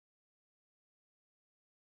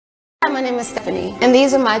Hi, my name is Stephanie, and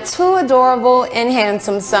these are my two adorable and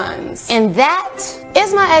handsome sons. And that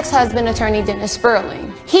is my ex-husband, attorney Dennis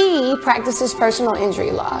Sperling. He practices personal injury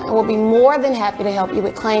law and will be more than happy to help you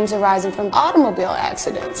with claims arising from automobile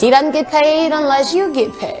accidents. He doesn't get paid unless you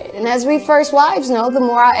get paid. And as we first wives know, the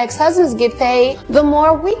more our ex-husbands get paid, the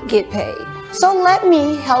more we get paid. So let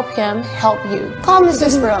me help him help you. Call Mr.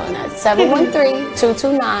 Sperling at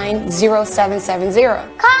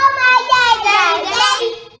 713-229-0770. Call my daddy.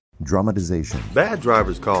 Dramatization. Bad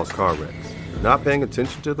drivers cause car wrecks. Not paying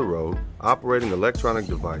attention to the road, operating electronic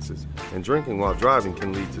devices, and drinking while driving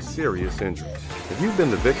can lead to serious injuries. If you've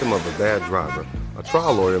been the victim of a bad driver, a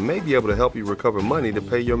trial lawyer may be able to help you recover money to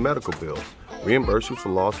pay your medical bills, reimburse you for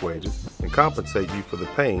lost wages, and compensate you for the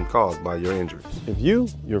pain caused by your injuries. If you,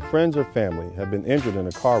 your friends, or family have been injured in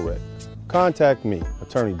a car wreck, contact me,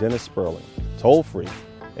 attorney Dennis Sperling, toll free,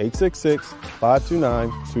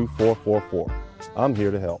 866-529-2444. I'm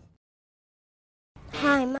here to help.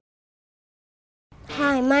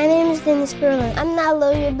 Hi, my name is Dennis Sperling. I'm not a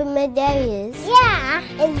lawyer, but my daddy is. Yeah.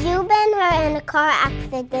 If you've been hurt in a car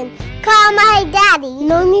accident, call my daddy.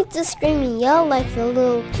 No need to scream and yell like a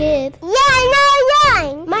little kid. Yeah, no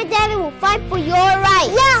yelling. My daddy will fight for your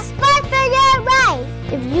rights. Yeah, fight for your rights.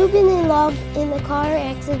 If you've been involved in a car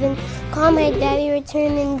accident, call my daddy,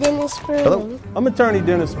 attorney Dennis Sperling. Hello, I'm attorney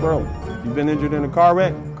Dennis Sperling. If you've been injured in a car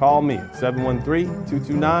wreck, call me at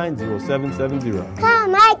 713-229-0770. Call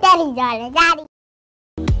my daddy.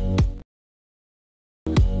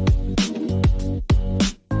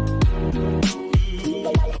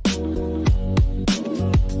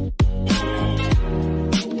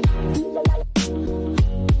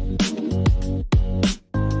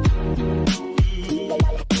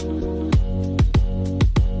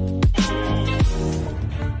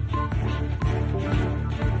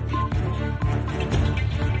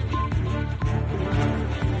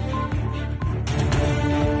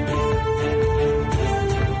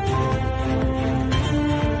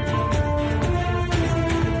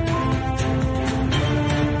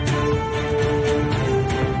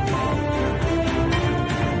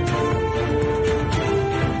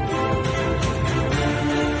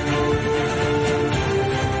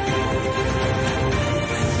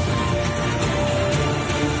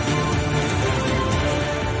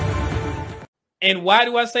 And why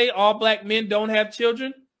do I say all black men don't have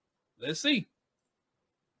children? Let's see.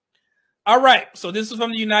 All right, so this is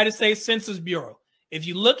from the United States Census Bureau. If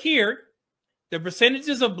you look here, the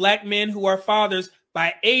percentages of black men who are fathers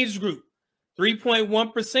by age group,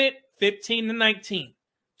 3.1%, 15 to 19,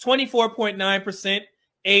 24.9%,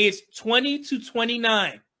 age 20 to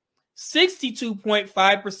 29,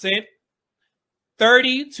 62.5%,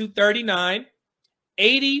 30 to 39,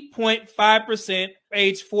 80.5%,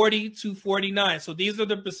 age 40 to 49. So these are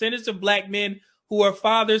the percentage of black men who are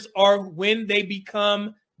fathers or when they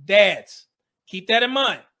become dads. Keep that in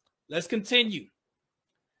mind. Let's continue.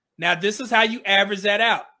 Now, this is how you average that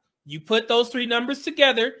out. You put those three numbers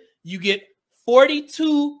together, you get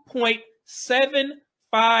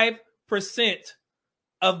 42.75%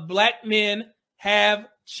 of black men have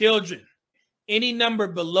children. Any number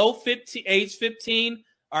below age 15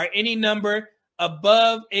 or any number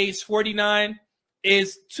above age 49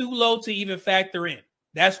 is too low to even factor in.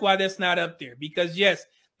 That's why that's not up there. Because yes,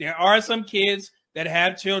 there are some kids that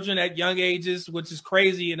have children at young ages, which is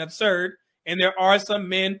crazy and absurd. And there are some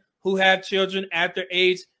men who have children after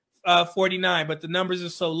age 49. But the numbers are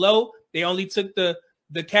so low, they only took the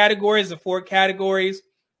categories, the four categories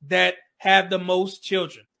that have the most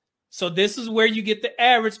children. So this is where you get the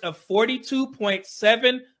average of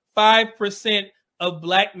 42.75% of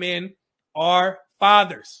black men are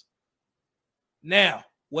fathers. Now,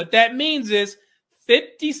 what that means is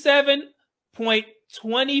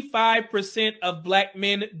 57.25% of black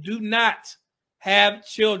men do not have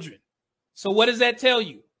children. So what does that tell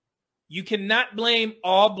you? You cannot blame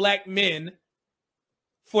all black men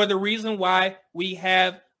for the reason why we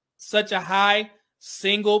have such a high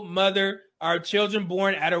single mother, our children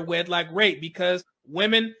born at a wedlock rate, because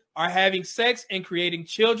women are having sex and creating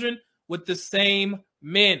children with the same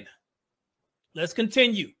men. Let's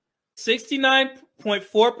continue.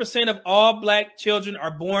 69.4% of all black children are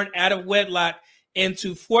born out of wedlock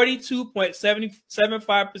into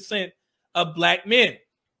 42.75% of black men.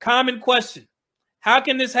 Common question. How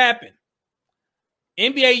can this happen?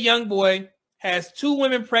 NBA YoungBoy has two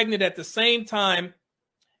women pregnant at the same time,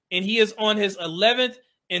 and he is on his 11th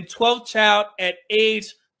and 12th child at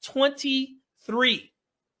age 23.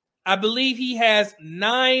 I believe he has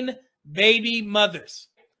 9 baby mothers.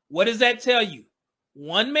 What does that tell you?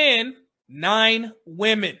 1 man, 9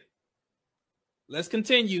 women. Let's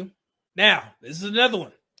continue. Now, this is another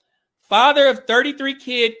one. Father of 33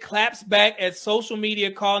 kid claps back at social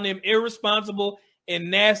media, calling him irresponsible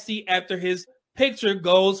and nasty after his picture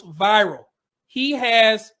goes viral. He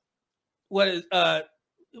has what is I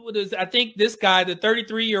think this guy, the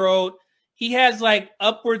 33-year-old, he has like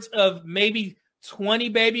upwards of maybe 20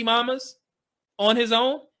 baby mamas on his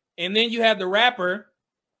own. And then you have the rapper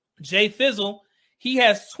Jay Fizzle. He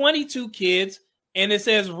has 22 kids, and it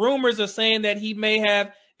says rumors are saying that he may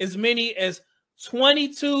have as many as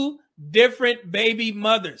 22 different baby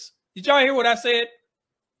mothers. Did y'all hear what I said?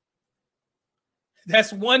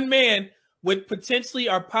 That's one man with potentially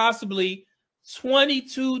or possibly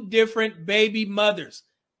 22 different baby mothers.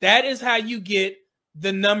 That is how you get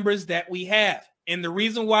the numbers that we have. And the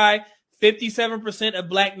reason why 57% of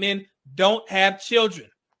black men don't have children,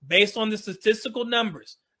 based on the statistical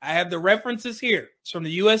numbers. I have the references here. It's from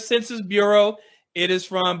the U.S. Census Bureau. It is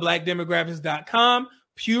from blackdemographics.com,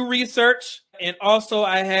 Pew Research, and also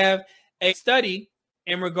I have a study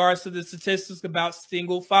in regards to the statistics about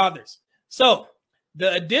single fathers. So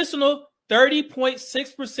the additional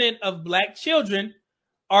 30.6% of black children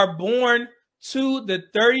are born to the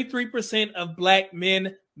 33% of black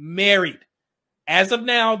men married. As of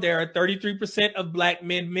now, there are 33% of black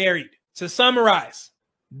men married. To summarize,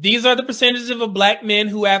 these are the percentages of black men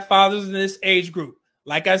who have fathers in this age group.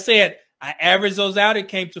 Like I said, I averaged those out. It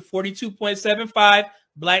came to 42.75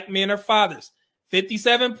 black men are fathers.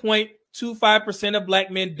 57.25% of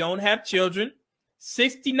black men don't have children.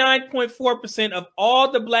 69.4% of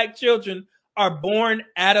all the black children are born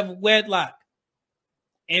out of wedlock.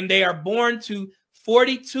 And they are born to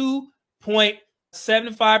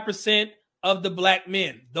 42.75% of the black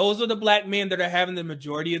men. Those are the black men that are having the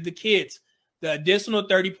majority of the kids. The additional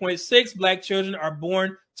 30.6 black children are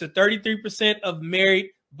born to 33% of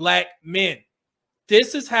married black men.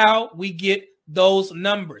 This is how we get those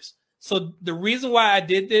numbers. So the reason why I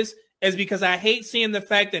did this is because I hate seeing the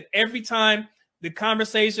fact that every time the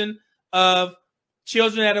conversation of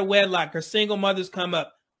children out of wedlock or single mothers come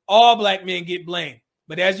up, all black men get blamed.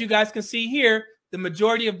 But as you guys can see here, the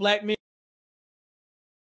majority of black men.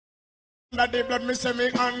 Under the blood, me say me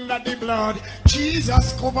under the blood.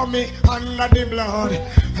 Jesus cover me under the blood.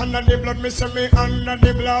 Under the blood, me say me under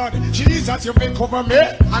the blood. Jesus, you may cover me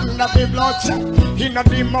under the blood. In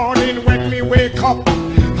the morning when me wake up,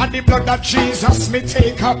 and the blood of Jesus me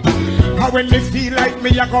take up. And when me feel like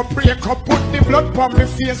me, I go break up. Put the blood on me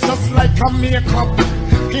face just like a makeup.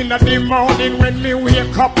 In the morning when me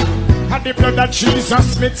wake up, and the blood of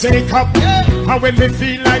Jesus me take up. And when me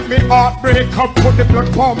feel like me heart break up, put the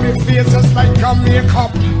blood on me face just like a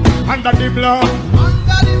makeup. Under the blood,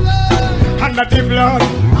 under the blood,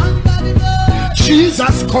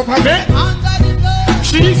 Jesus cover me.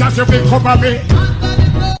 Jesus, you will cover me.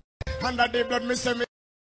 Under the blood, me say me.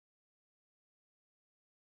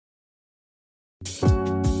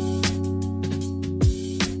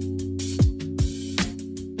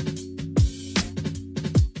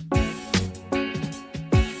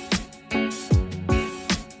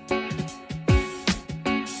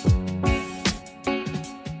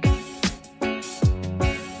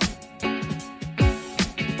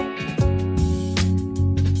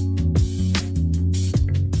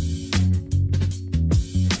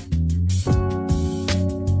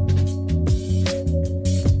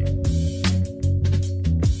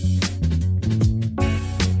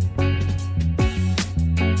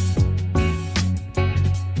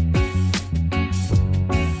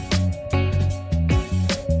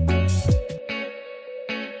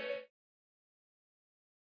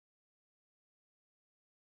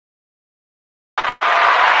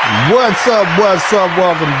 What's up? What's up?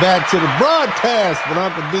 Welcome back to the broadcast with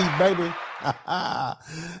Uncle D, baby.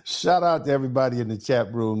 Shout out to everybody in the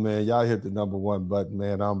chat room, man. Y'all hit the #1 button,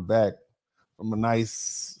 man. I'm back from a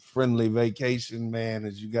nice, friendly vacation, man.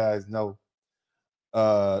 As you guys know,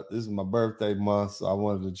 this is my birthday month, so I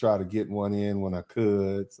wanted to try to get one in when I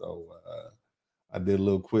could. So I did a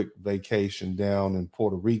little quick vacation down in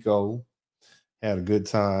Puerto Rico. Had a good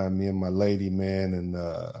time, me and my lady, man, and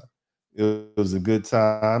it was a good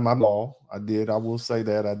time. I will say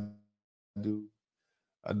that I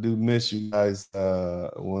do miss you guys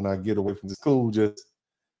when I get away from the school, just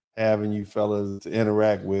having you fellas to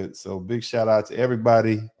interact with. So big shout out to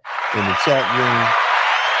everybody in the chat room.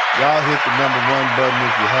 Y'all hit the #1 button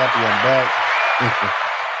if you're happy I'm back.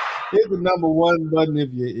 Hit the #1 button if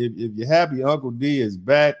you're happy Uncle D is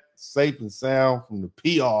back, safe and sound from the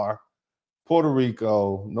PR. Puerto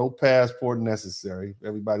Rico, no passport necessary.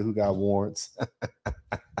 Everybody who got warrants,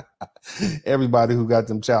 everybody who got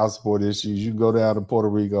them child support issues, you go down to Puerto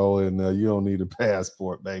Rico and you don't need a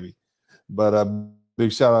passport, baby. But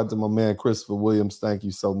Big shout out to my man Christopher Williams. Thank you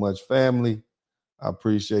so much, family. I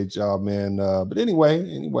appreciate y'all, man. But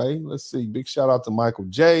anyway, let's see. Big shout out to Michael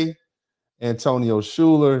J. Antonio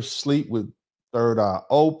Schuler, Sleep with Third Eye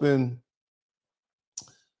Open.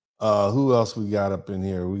 Who else we got up in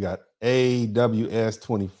here? We got AWS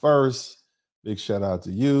 21st. Big shout out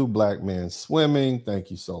to you. Black Man Swimming. Thank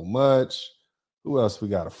you so much. Who else we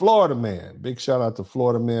got? A Florida Man. Big shout out to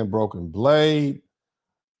Florida Man. Broken Blade.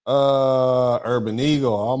 Urban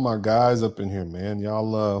Eagle. All my guys up in here, man.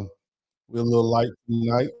 Y'all, we're a little light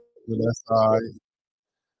tonight, but that's all right.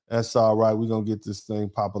 That's all right. We're going to get this thing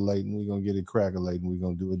populating. We're going to get it crackulating. We're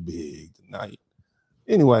going to do it big tonight.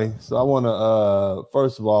 Anyway, so I want to,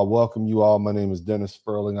 first of all, welcome you all. My name is Dennis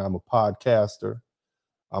Sperling. I'm a podcaster.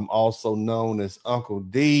 I'm also known as Uncle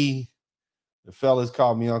D. The fellas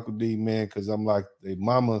call me Uncle D, man, because I'm like the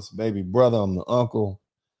mama's baby brother. I'm the uncle.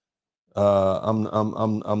 I'm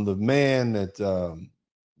the man that a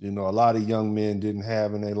lot of young men didn't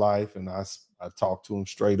have in their life, and I talk to them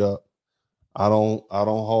straight up. I don't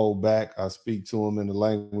hold back. I speak to them in the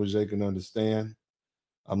language they can understand.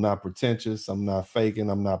 I'm not pretentious. I'm not faking.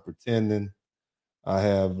 I'm not pretending. I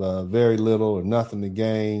have very little or nothing to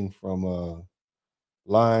gain from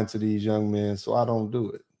lying to these young men, so I don't do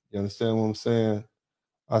it. You understand what I'm saying?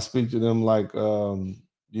 I speak to them like, you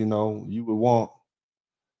would want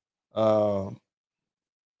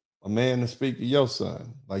a man to speak to your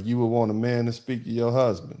son, like you would want a man to speak to your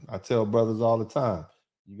husband. I tell brothers all the time,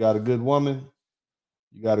 you got a good woman,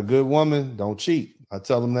 don't cheat. I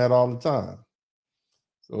tell them that all the time.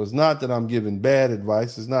 So it's not that I'm giving bad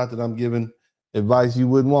advice. It's not that I'm giving advice you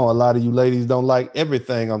wouldn't want. A lot of you ladies don't like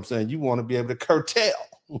everything I'm saying. You want to be able to curtail.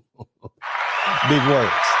 Big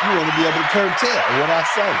words. You want to be able to curtail what I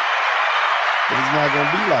say. But it's not going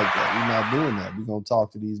to be like that. We're not doing that. We're going to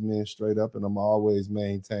talk to these men straight up, and I'm always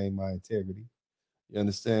maintain my integrity. You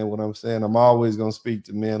understand what I'm saying? I'm always going to speak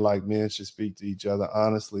to men like men should speak to each other,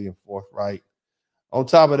 honestly and forthright. On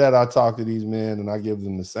top of that, I talk to these men, and I give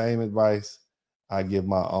them the same advice I give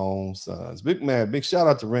my own sons. Big shout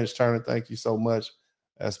out to Wrench Turner. Thank you so much.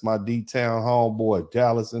 That's my D-Town homeboy,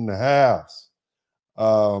 Dallas in the house.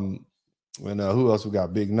 And who else we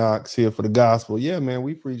got? Big Knox here for the gospel. Yeah, man,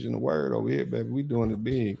 we preaching the word over here, baby. We doing it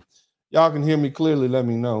big. Y'all can hear me clearly. Let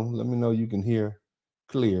me know. Let me know you can hear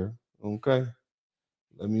clear. Okay.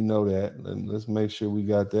 Let me know that. Let's make sure we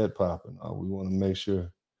got that popping. We want to make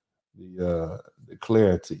sure the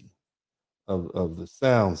clarity of the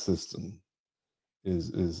sound system is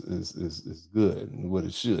good and what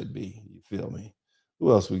it should be. You feel me?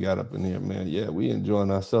 Who else we got up in here, man? Yeah, we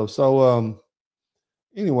enjoying ourselves. So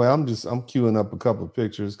anyway, I'm queuing up a couple of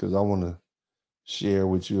pictures because I want to share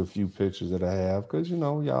with you a few pictures that I have because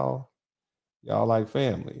y'all like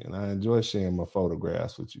family, and I enjoy sharing my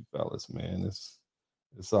photographs with you fellas, man. It's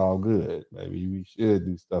all good, baby. We should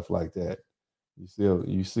do stuff like that.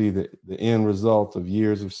 You see the end result of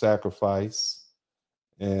years of sacrifice,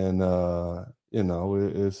 and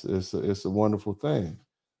it's a wonderful thing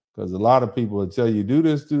because a lot of people will tell you do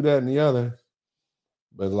this, do that, and the other,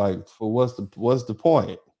 but like, for what's the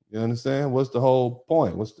point? You understand? What's the whole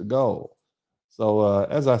point? What's the goal? So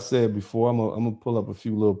as I said before, I'm gonna pull up a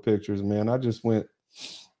few little pictures, man. I just went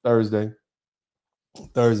Thursday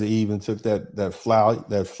evening, took that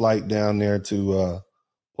flight down there to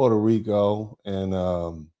Puerto Rico, and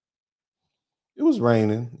it was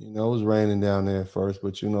raining. It was raining down there at first,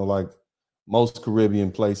 but like most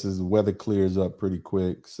Caribbean places, the weather clears up pretty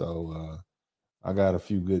quick. So I got a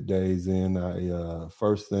few good days in. I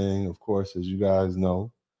first thing, of course, as you guys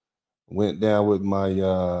know, went down with my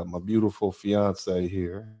my beautiful fiance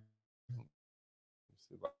here. Let's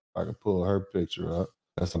see if I can pull her picture up.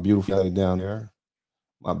 That's a beautiful fiance down there.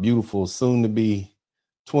 My beautiful, soon-to-be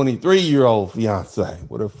 23-year-old fiance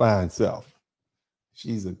with her fine self.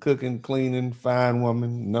 She's a cooking, cleaning, fine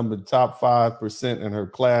woman, numbered top 5% in her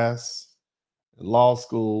class in law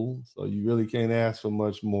school. So you really can't ask for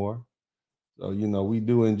much more. So, we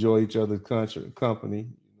do enjoy each other's company.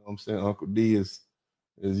 You know what I'm saying? Uncle D is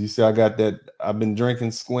you see, I've been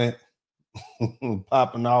drinking Squint,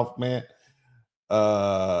 popping off, man.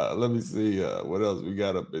 Let me see what else we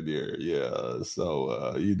got up in here. Yeah,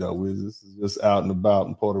 so this is just out and about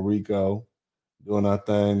in Puerto Rico doing our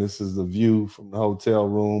thing. This is the view from the hotel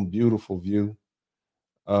room, beautiful view.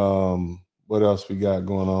 What else we got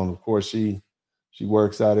going on? Of course, she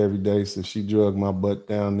works out every day, so she drugged my butt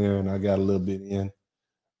down there, and I got a little bit in.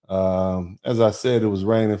 As I said, it was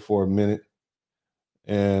raining for a minute,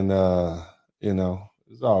 and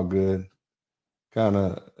it's all good. Kind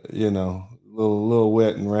of, a little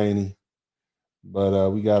wet and rainy, but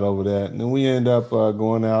we got over that, and then we end up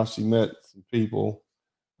going out. She met some people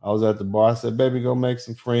I was at the bar. I said, baby, go make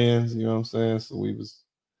some friends. You know what I'm saying? So we was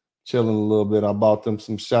chilling a little bit. I bought them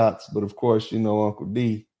some shots. But of course, you know, Uncle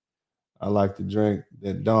D, I like to drink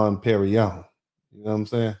that Dom Perignon. You know what I'm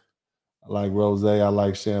saying? I like rosé. I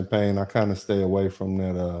like champagne. I kind of stay away from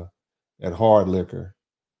that hard liquor.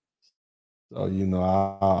 So, you know,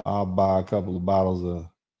 I'll buy a couple of bottles of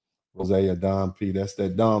rosé or Dom P. That's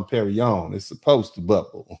that Dom Perignon. It's supposed to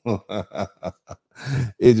bubble.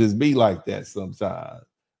 It just be like that sometimes.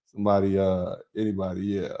 Somebody, anybody,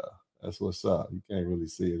 yeah, that's what's up. You can't really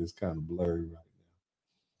see it. It's kind of blurry right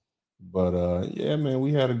now. But yeah, man,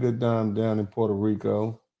 we had a good time down in Puerto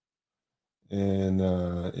Rico and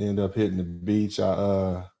end up hitting the beach.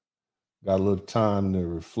 I got a little time to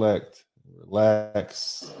reflect,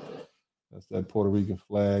 relax. That's that Puerto Rican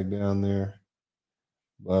flag down there.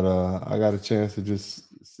 But I got a chance to just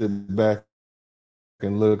sit back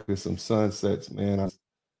and look at some sunsets, man.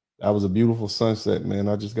 That was a beautiful sunset, man.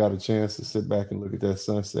 I just got a chance to sit back and look at that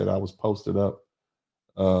sunset. I was posted up,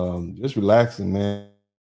 just relaxing, man.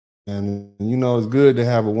 And you know, it's good to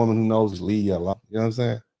have a woman who knows to leave you alone. You know what I'm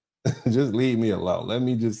saying? Just leave me alone. Let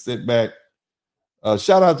me just sit back.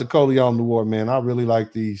 Shout out to Coleon Noir, man. I really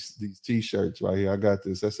like these t-shirts right here. I got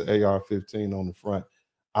this. That's an AR-15 on the front.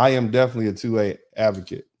 I am definitely a 2A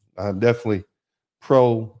advocate. I'm definitely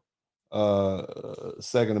pro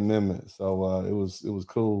Second Amendment. So it was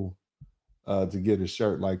cool to get a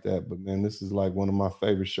shirt like that. But man, this is like one of my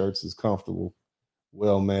favorite shirts. It's comfortable,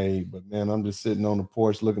 well made. But man, I'm just sitting on the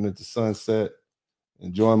porch looking at the sunset,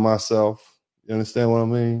 enjoying myself. You understand what I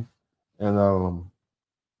mean? And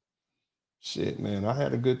shit, man, I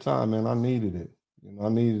had a good time, man. I needed it. You know, I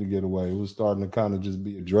needed to get away. It was starting to kind of just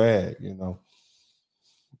be a drag, you know.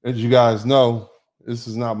 As you guys know, this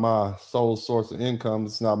is not my sole source of income.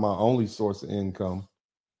 It's not my only source of income.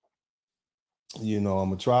 You know,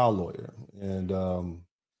 I'm a trial lawyer, and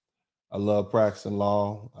I love practicing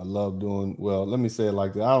law. I love doing, well, let me say it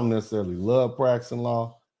like that. I don't necessarily love practicing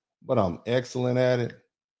law, but I'm excellent at it.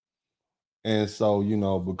 And so, you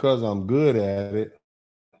know, because I'm good at it,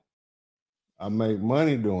 I make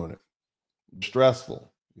money doing it. It's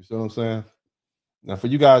stressful. You see what I'm saying? Now, for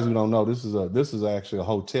you guys who don't know, this is actually a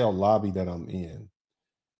hotel lobby that I'm in.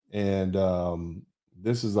 And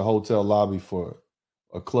this is a hotel lobby for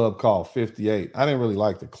a club called 58. I didn't really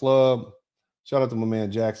like the club. Shout out to my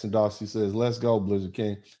man Jackson Doss. He says, let's go, Blizzard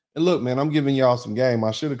King. And look, man, I'm giving y'all some game.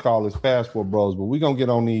 I should have called this Passport Bros, but we're going to get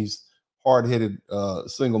on these hard-headed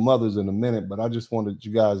single mothers in a minute. But I just wanted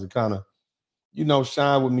you guys to kind of, you know,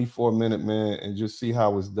 shine with me for a minute, man, and just see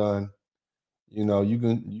how it's done. You know, you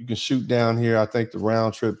can shoot down here. I think the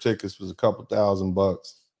round trip tickets was a couple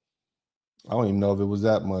 $1,000. I don't even know if it was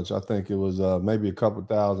that much. I think it was maybe a couple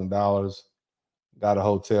 $1,000. Got a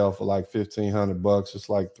hotel for like $1,500. It's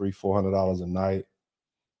like $300-400 a night.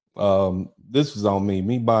 This was on me.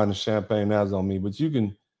 Me buying the champagne, that's on me. But you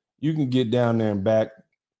can get down there and back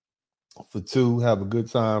for two, have a good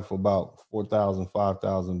time for about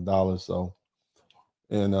 $4,000-5,000. So,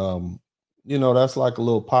 and you know, that's like a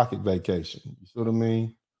little pocket vacation. You see what I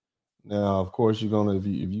mean? Now, of course, you're gonna if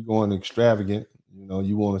you're going extravagant, you know,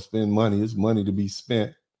 you want to spend money. It's money to be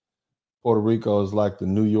spent. Puerto Rico is like the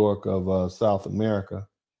New York of South America.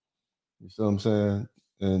 You see what I'm saying?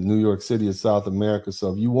 And New York City is South America.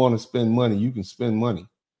 So if you want to spend money, you can spend money.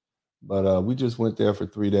 But we just went there for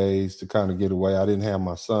 3 days to kind of get away. I didn't have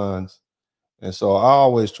my sons. And so I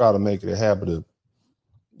always try to make it a habit of,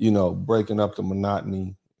 you know, breaking up the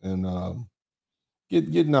monotony and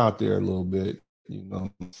getting out there a little bit, you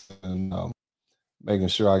know, and making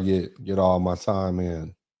sure I get all my time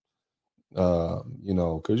in. You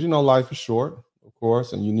know, because you know life is short, of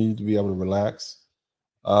course, and you need to be able to relax.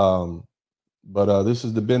 But this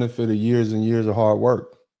is the benefit of years and years of hard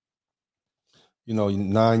work. You know,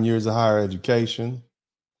 9 years of higher education.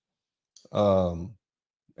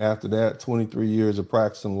 After that, 23 years of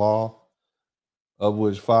practicing law, of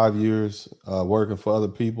which 5 years working for other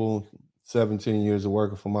people, 17 years of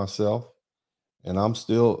working for myself, and I'm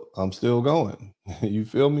still going. You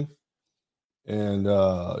feel me? And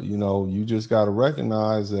you know, you just got to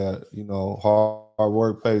recognize that, you know, hard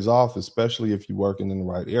work pays off, especially if you're working in the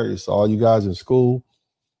right area. So all you guys in school,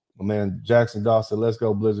 my man Jackson Dawson, let's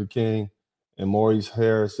go Blizzard King. And Maurice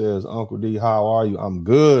Harris says, Uncle D, how are you? I'm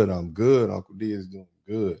good. Uncle D is doing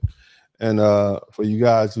good. And for you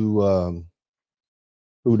guys who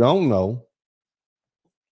don't know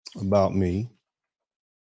about me,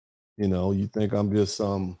 you know, you think I'm just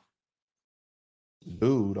some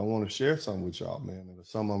dude. I want to share something with y'all, man. And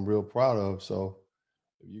it's something I'm real proud of. So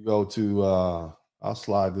if you go to I'll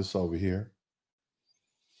slide this over here.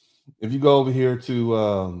 If you go over here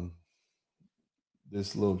to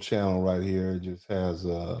this little channel right here. It just has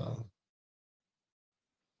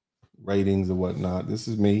ratings and whatnot. This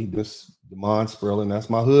is me, this Demond Sperling. That's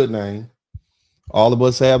my hood name. All of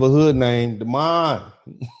us have a hood name, Demond.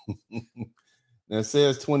 Now it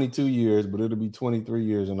says 22 years, but it'll be 23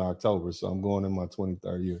 years in October. So I'm going in my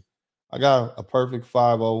 23rd year. I got a perfect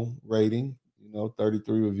 5.0 rating,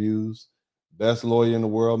 33 reviews. Best lawyer in the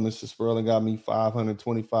world, Mr. Sperling, got me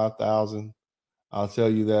 $525,000. I'll tell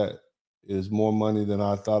you that is more money than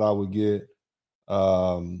I thought I would get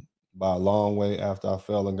by a long way after I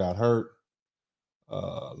fell and got hurt.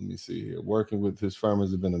 Let me see here. Working with his firm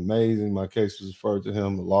has been amazing. My case was referred to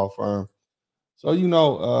him, the law firm. So,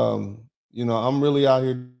 I'm really out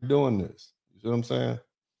here doing this. You see what I'm saying?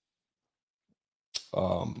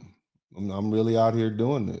 I'm really out here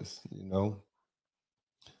doing this,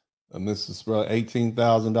 Mr. Sproul,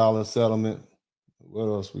 $18,000 settlement. What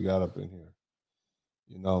else we got up in here?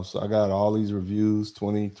 So I got all these reviews,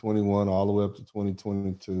 2021 all the way up to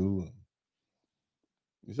 2022.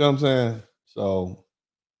 You see what I'm saying? So,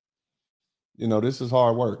 this is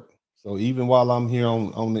hard work. So even while I'm here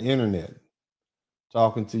on the internet,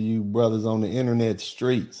 talking to you brothers on the internet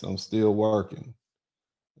streets, I'm still working.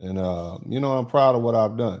 And, I'm proud of what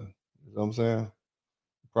I've done. You know what I'm saying?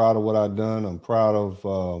 Proud of what I've done. I'm proud of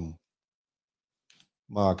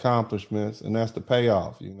my accomplishments, and that's the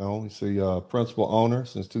payoff. You see, principal owner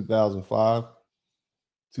since 2005,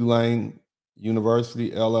 Tulane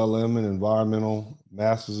University, LLM in environmental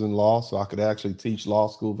masters in law, so I could actually teach law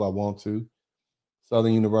school if I want to.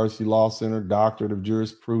 Southern University Law Center, doctorate of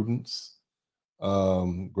jurisprudence.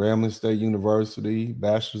 Grambling State University,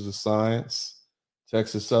 bachelor's of science.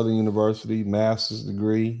 Texas Southern University, master's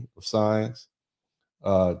degree of science.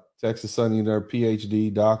 Texas Southern University,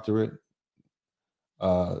 PhD, doctorate.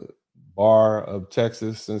 Bar of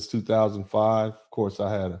Texas since 2005. Of course,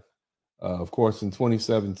 I had in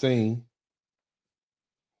 2017,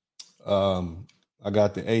 I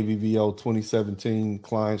got the AVVO 2017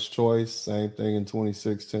 Client's Choice. Same thing in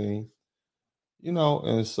 2016.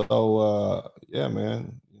 And so yeah,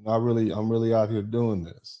 man. I'm really out here doing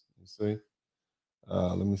this. You see.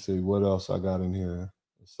 Let me see what else I got in here.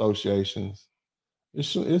 Associations.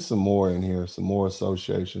 It's some more in here. Some more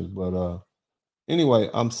associations, but anyway,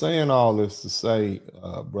 I'm saying all this to say,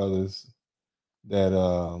 brothers, that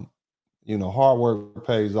hard work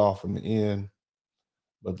pays off in the end.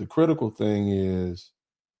 But the critical thing is,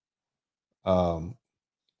 you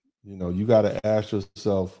got to ask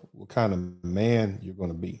yourself what kind of man you're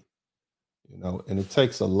going to be. And it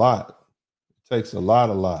takes a lot. It takes a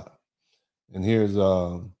lot. And here's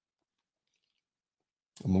I'm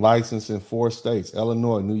licensed in 4 states: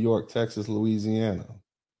 Illinois, New York, Texas, Louisiana.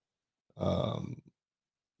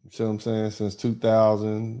 You see what I'm saying? Since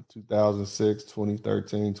 2000, 2006,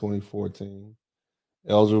 2013, 2014.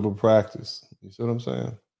 Eligible to practice. You see what I'm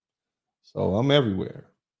saying? So I'm everywhere,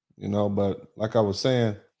 but like I was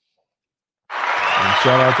saying,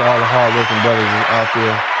 shout out to all the hardworking brothers out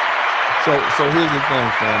there. So here's the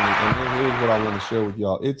thing, family, and here's what I want to share with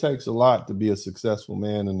y'all. It takes a lot to be a successful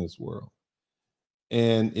man in this world.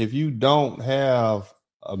 And if you don't have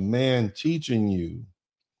a man teaching you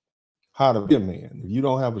how to be a man, if you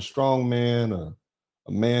don't have a strong man, a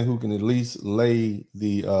man who can at least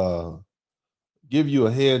give you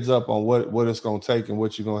a heads up on what it's going to take and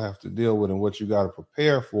what you're going to have to deal with and what you got to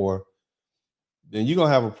prepare for, then you're going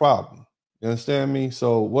to have a problem. You understand me?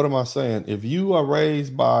 So what am I saying? If you are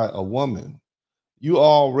raised by a woman, you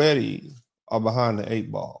already are behind the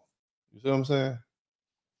 8 ball. You see what I'm saying?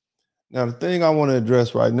 Now, the thing I want to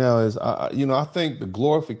address right now is, I think the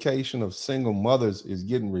glorification of single mothers is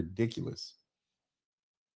getting ridiculous,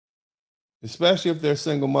 especially if they're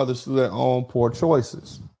single mothers through their own poor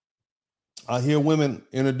choices. I hear women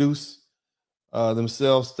introduce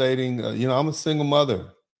themselves stating, I'm a single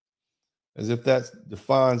mother, as if that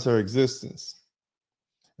defines her existence.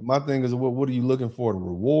 And my thing is, what are you looking for? The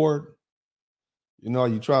reward? Are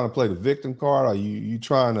you trying to play the victim card? Are you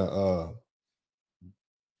trying to,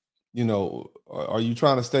 are you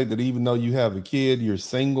trying to state that even though you have a kid, you're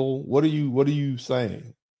single? What are you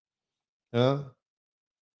saying? Huh?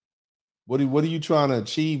 What are you trying to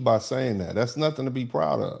achieve by saying that? That's nothing to be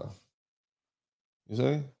proud of. You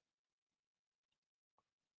see?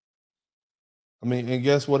 I mean, and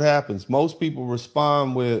guess what happens? Most people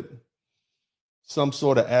respond with some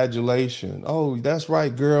sort of adulation. Oh, that's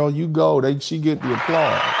right, girl. You go. She get the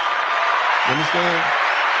applause. You understand?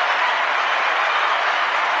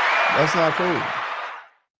 That's not cool.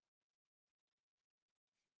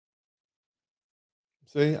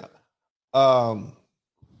 See,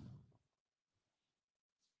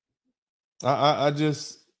 I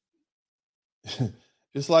just,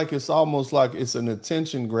 It's almost like it's an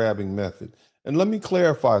attention grabbing method. And let me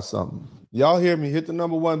clarify something. Y'all hear me? Hit the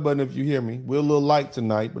number 1 button if you hear me. We're a little light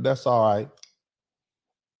tonight, but that's all right.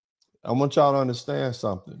 I want y'all to understand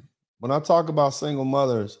something. When I talk about single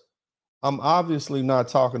mothers, I'm obviously not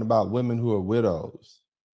talking about women who are widows.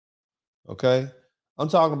 Okay? I'm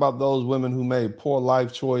talking about those women who made poor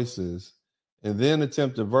life choices and then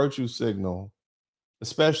attempt to virtue signal,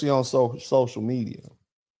 especially on social media.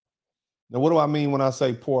 Now, what do I mean when I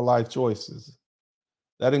say poor life choices?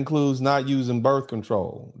 That includes not using birth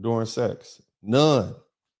control during sex. None.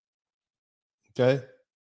 Okay?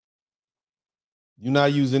 You're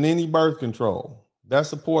not using any birth control.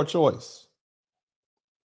 That's a poor choice.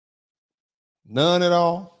 None at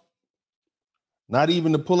all. Not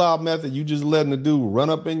even the pull-out method. You just letting the dude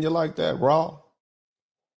run up in you like that, raw,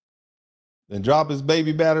 and drop his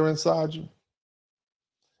baby batter inside you.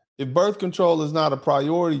 If birth control is not a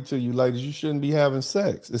priority to you, ladies, you shouldn't be having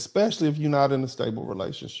sex, especially if you're not in a stable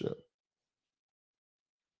relationship.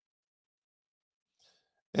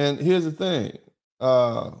 And here's the thing.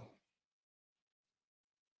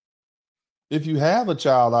 If you have a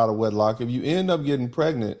child out of wedlock, if you end up getting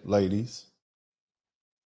pregnant, ladies,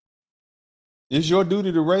 it's your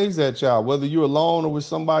duty to raise that child, whether you're alone or with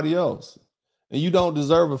somebody else. And you don't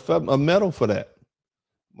deserve a medal for that.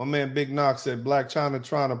 My man Big Knox said Black China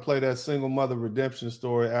trying to play that single mother redemption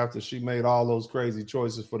story after she made all those crazy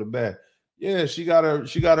choices for the bad. Yeah, she got her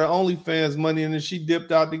OnlyFans money and then she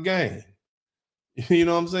dipped out the game. You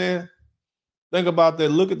know what I'm saying? Think about that.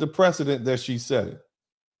 Look at the precedent that she set.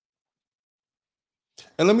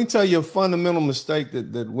 And let me tell you a fundamental mistake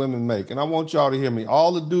that women make. And I want y'all to hear me.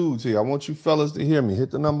 All the dudes here, I want you fellas to hear me.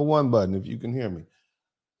 Hit the number 1 button if you can hear me.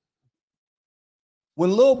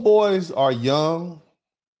 When little boys are young,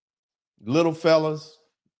 little fellas,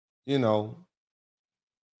 1,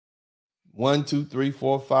 2, 3,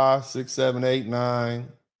 4, 5, 6, 7, 8, 9.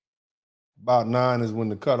 About 9 is when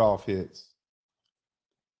the cutoff hits.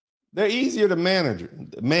 They're easier to manage.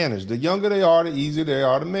 The younger they are, the easier they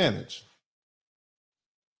are to manage.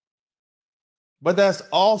 But that's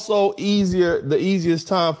also the easiest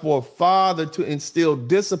time for a father to instill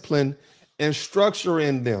discipline and structure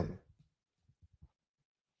in them.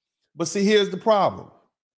 But see, here's the problem.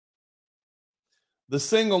 The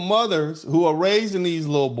single mothers who are raising these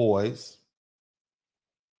little boys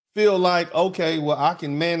feel like, okay, well, I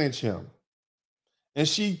can manage him. And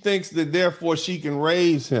she thinks that therefore she can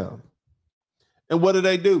raise him. And what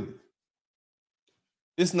do?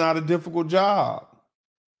 It's not a difficult job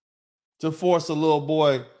to force a little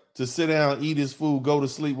boy to sit down, eat his food, go to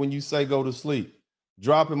sleep when you say go to sleep.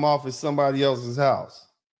 Drop him off at somebody else's house.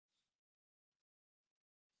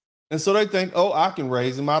 And so they think, oh, I can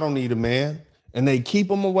raise him. I don't need a man. And they keep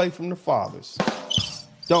them away from the fathers,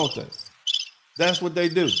 don't they? That's what they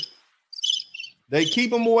do. They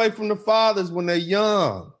keep them away from the fathers when they're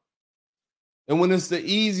young and when it's the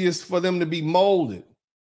easiest for them to be molded.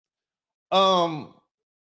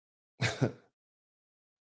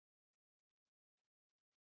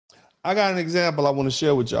 I got an example I want to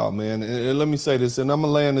share with y'all, man. And let me say this, and I'm going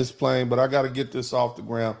to land this plane, but I got to get this off the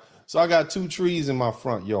ground. So I got 2 trees in my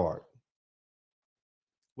front yard.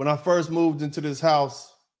 When I first moved into this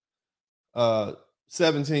house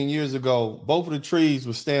 17 years ago, both of the trees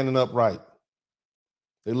were standing upright.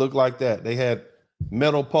 They looked like that. They had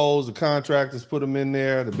metal poles. The contractors put them in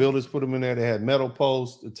there. The builders put them in there. They had metal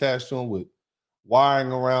posts attached to them with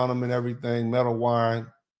wiring around them and everything, metal wiring.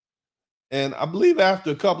 And I believe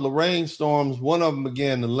after a couple of rainstorms, one of them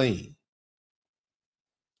began to lean.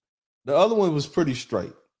 The other one was pretty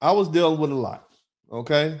straight. I was dealing with a lot,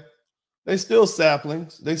 okay? They still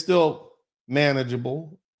saplings. They still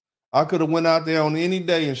manageable. I could have went out there on any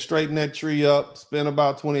day and straightened that tree up, spent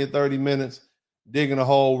about 20 or 30 minutes digging a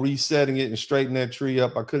hole, resetting it, and straightening that tree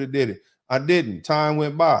up. I could have did it. I didn't. Time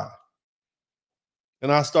went by.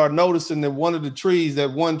 And I started noticing that one of the trees,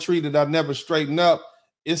 that one tree that I never straightened up,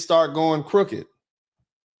 it started going crooked.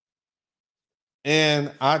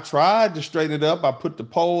 And I tried to straighten it up. I put the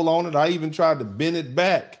pole on it. I even tried to bend it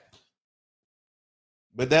back.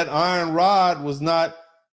 But that iron rod was not,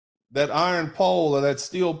 that iron pole or that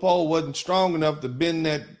steel pole wasn't strong enough to bend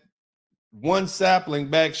that one sapling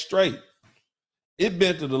back straight. It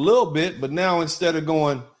bent it a little bit, but now instead of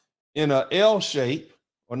going in an L shape,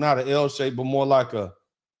 or not an L shape, but more like a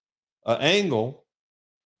angle,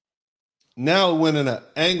 now it went in an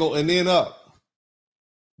angle and then up.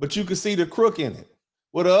 But you can see the crook in it.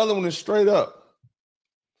 Well, the other one is straight up.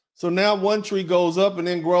 So now one tree goes up and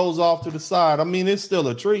then grows off to the side. I mean, it's still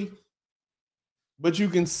a tree, but you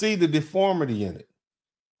can see the deformity in it.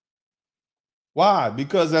 Why?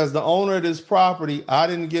 Because as the owner of this property, I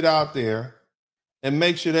didn't get out there and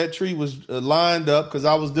make sure that tree was lined up because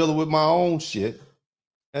I was dealing with my own shit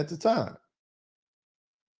at the time.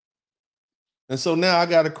 And so now I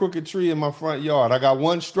got a crooked tree in my front yard. I got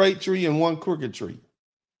one straight tree and one crooked tree.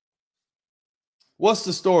 What's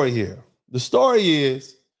the story here? The story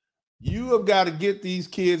is you have got to get these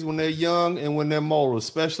kids when they're young and when they're moral,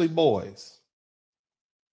 especially boys.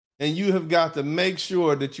 And you have got to make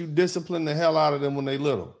sure that you discipline the hell out of them when they're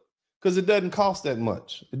little. Because it doesn't cost that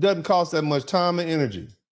much. It doesn't cost that much time and energy.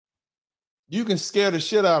 You can scare the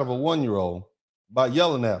shit out of a 1-year-old by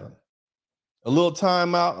yelling at them. A little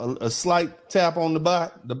timeout, a slight tap on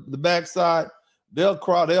the backside, they'll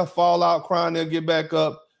cry, they'll fall out crying, they'll get back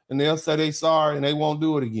up, and they'll say they're sorry and they won't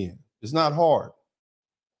do it again. It's not hard.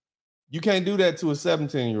 You can't do that to a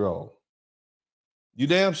 17-year-old. You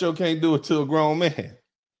damn sure can't do it to a grown man.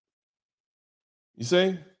 You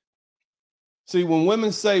see? See, when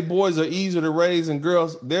women say boys are easier to raise than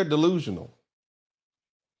girls, they're delusional.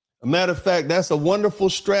 A matter of fact, that's a wonderful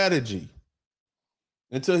strategy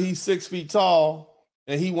until he's 6 feet tall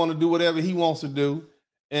and he want to do whatever he wants to do,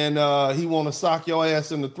 and he want to sock your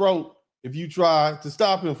ass in the throat if you try to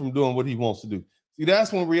stop him from doing what he wants to do. See,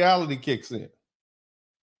 that's when reality kicks in.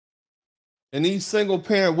 And these single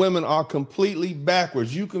parent women are completely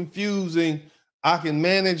backwards. You confusing, I can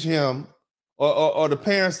manage him, or the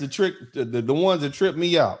parents that trick the ones that trip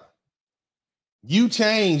me out. You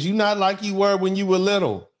change. You not like you were when you were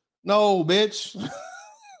little. No, bitch.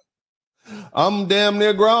 I'm damn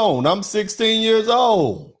near grown. I'm 16 years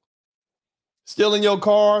old. Still in your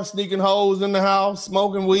car, sneaking hoes in the house,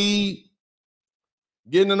 smoking weed,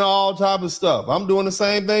 getting into all type of stuff. I'm doing the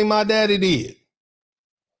same thing my daddy did.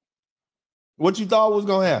 What you thought was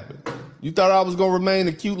going to happen? You thought I was going to remain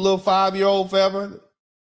a cute little 5-year-old forever?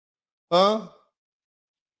 Huh?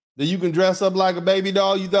 That you can dress up like a baby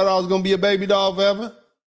doll? You thought I was going to be a baby doll forever?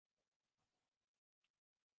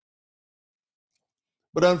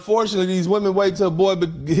 But unfortunately, these women wait till a boy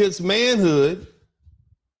hits manhood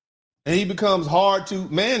and he becomes hard to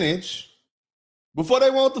manage before they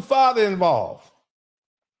want the father involved.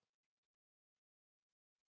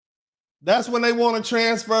 That's when they want to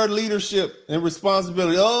transfer leadership and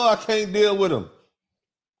responsibility. Oh, I can't deal with him.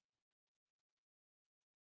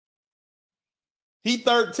 He's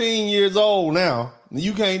 13 years old now, and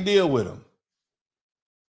you can't deal with him.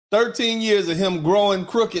 13 years of him growing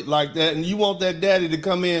crooked like that, and you want that daddy to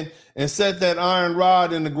come in and set that iron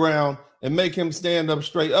rod in the ground and make him stand up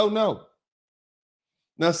straight. Oh, no.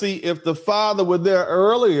 Now, see, if the father were there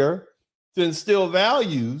earlier to instill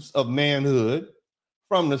values of manhood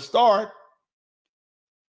from the start,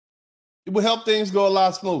 it would help things go a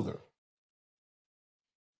lot smoother.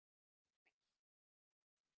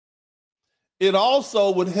 It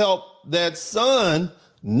also would help that son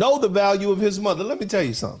know the value of his mother. Let me tell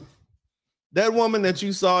you something. That woman that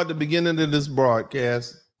you saw at the beginning of this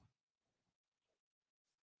broadcast,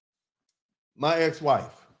 my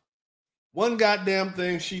ex-wife, one goddamn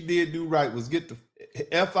thing she did do right was get the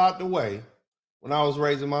F out the way when I was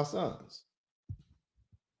raising my sons.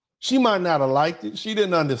 She might not have liked it. She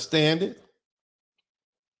didn't understand it.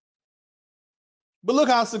 But look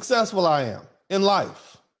how successful I am in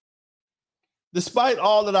life, despite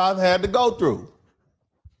all that I've had to go through.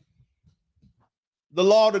 The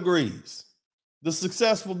law degrees, the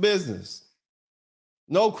successful business,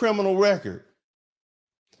 no criminal record,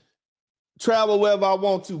 travel wherever I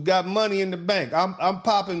want to, got money in the bank. I'm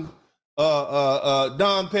popping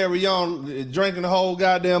Dom Perignon, drinking the whole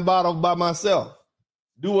goddamn bottle by myself.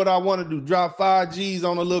 Do what I want to do. Drop 5 G's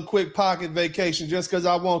on a little quick pocket vacation just because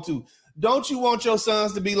I want to. Don't you want your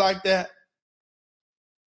sons to be like that?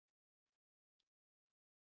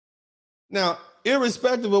 Now,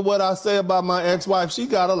 irrespective of what I say about my ex-wife, she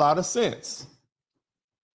got a lot of sense.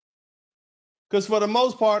 Because for the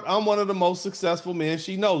most part, I'm one of the most successful men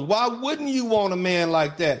she knows. Why wouldn't you want a man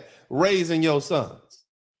like that raising your sons?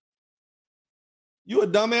 You a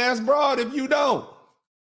dumbass broad if you don't.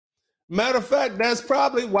 Matter of fact, that's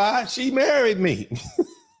probably why she married me.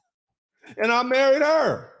 And I married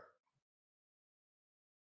her.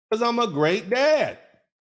 Because I'm a great dad.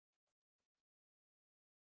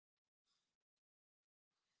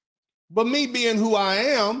 But me being who I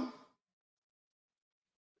am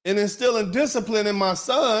and instilling discipline in my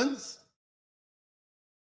sons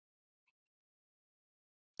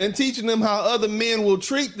and teaching them how other men will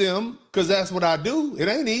treat them, because that's what I do. It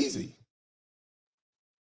ain't easy.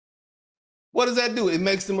 What does that do? It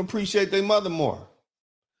makes them appreciate their mother more.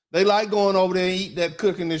 They like going over there and eat that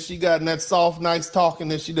cooking that she got and that soft, nice talking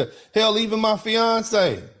that she does. Hell, even my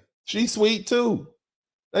fiance, she's sweet too.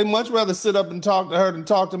 They much rather sit up and talk to her than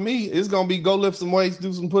talk to me. It's going to be go lift some weights,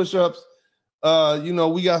 do some push-ups.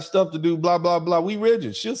 We got stuff to do, blah, blah, blah. We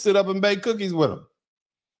rigid. She'll sit up and bake cookies with them.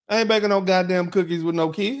 I ain't baking no goddamn cookies with no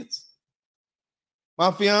kids.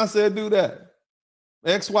 My fiance do that.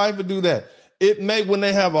 Ex-wife would do that. When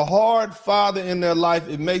they have a hard father in their life,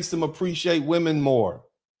 it makes them appreciate women more.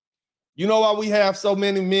 You know why we have so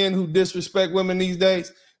many men who disrespect women these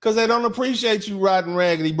days? Because they don't appreciate you riding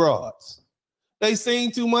raggedy broads. They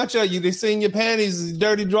seen too much of you. They seen your panties,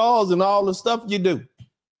 dirty drawers, and all the stuff you do.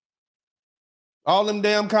 All them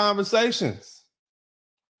damn conversations.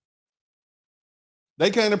 They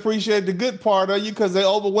can't appreciate the good part of you because they're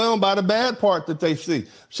overwhelmed by the bad part that they see.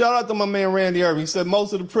 Shout out to my man Randy Irving. He said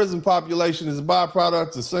most of the prison population is a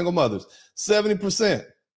byproduct of single mothers. 70%.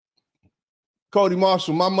 Cody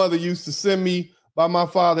Marshall, my mother used to send me by my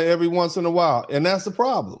father every once in a while, and that's the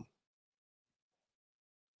problem.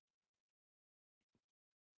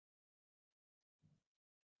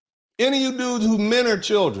 Any of you dudes who mentor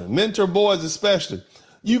children, mentor boys especially,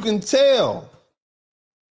 you can tell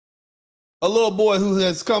a little boy who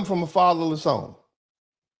has come from a fatherless home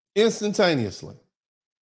instantaneously.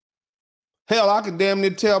 Hell, I can damn near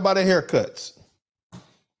tell by the haircuts.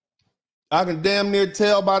 I can damn near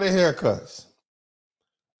tell by the haircuts.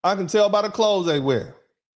 I can tell by the clothes they wear.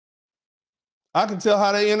 I can tell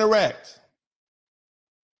how they interact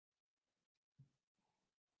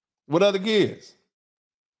with other kids.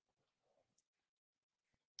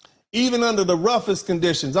 Even under the roughest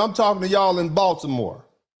conditions. I'm talking to y'all in Baltimore.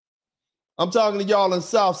 I'm talking to y'all in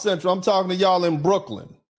South Central. I'm talking to y'all in Brooklyn.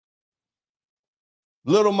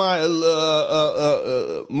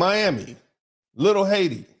 Miami. Little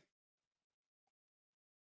Haiti.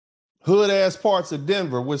 Hood-ass parts of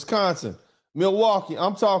Denver, Wisconsin, Milwaukee.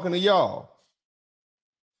 I'm talking to y'all.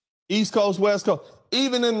 East Coast, West Coast.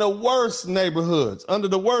 Even in the worst neighborhoods, under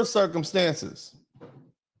the worst circumstances.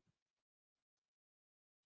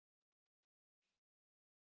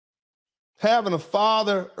 Having a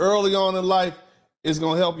father early on in life is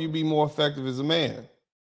going to help you be more effective as a man.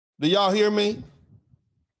 Do y'all hear me?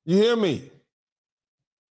 You hear me?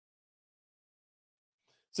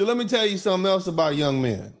 So let me tell you something else about young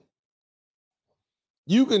men.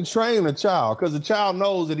 You can train a child because the child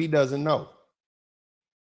knows that he doesn't know.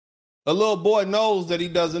 A little boy knows that he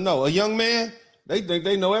doesn't know. A young man, they think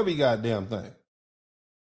they know every goddamn thing.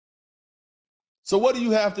 So what do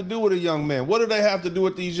you have to do with a young man? What do they have to do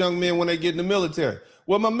with these young men when they get in the military?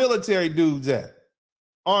 Where my military dudes at?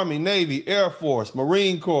 Army, Navy, Air Force,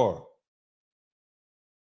 Marine Corps.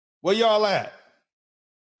 Where y'all at?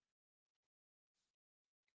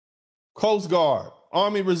 Coast Guard,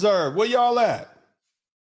 Army Reserve. Where y'all at?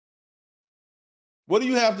 What do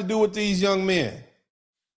you have to do with these young men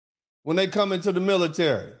when they come into the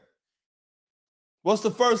military? What's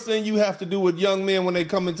the first thing you have to do with young men when they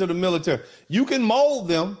come into the military? You can mold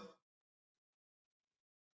them,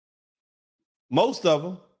 most of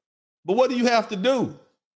them, but what do you have to do?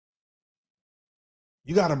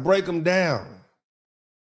 You got to break them down.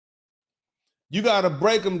 You got to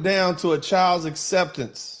break them down to a child's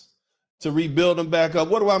acceptance to rebuild them back up.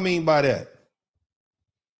 What do I mean by that?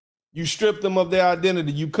 You strip them of their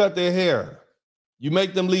identity. You cut their hair. You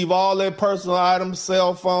make them leave all their personal items,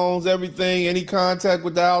 cell phones, everything, any contact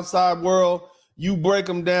with the outside world. You break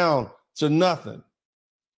them down to nothing.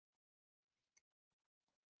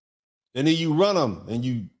 And then you run them and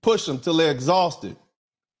you push them till they're exhausted.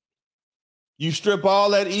 You strip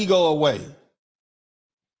all that ego away.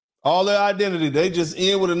 All their identity. They just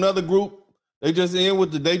in with another group. They just in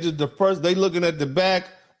with the person. They looking at the back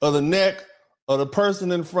of the neck of the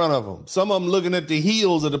person in front of them. Some of them looking at the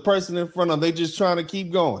heels of the person in front of them. They just trying to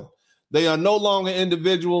keep going. They are no longer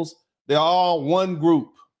individuals. They're all one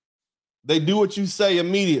group. They do what you say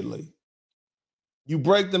immediately. You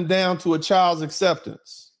break them down to a child's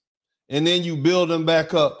acceptance. And then you build them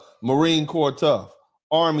back up. Marine Corps tough.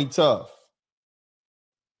 Army tough.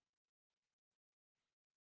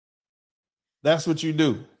 That's what you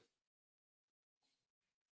do.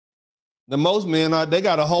 The most men, they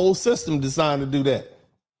got a whole system designed to do that.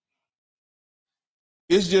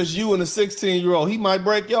 It's just you and a 16-year-old. He might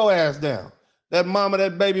break your ass down.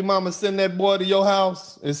 That baby mama send that boy to your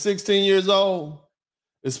house at 16 years old,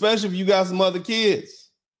 especially if you got some other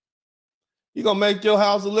kids. He gonna make your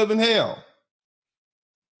house a living hell.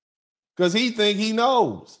 Because he think he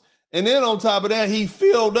knows. And then on top of that, he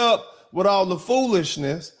filled up with all the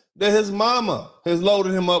foolishness that his mama has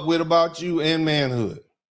loaded him up with about you and manhood.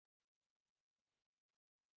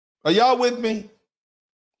 Are y'all with me?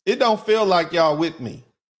 It don't feel like y'all with me.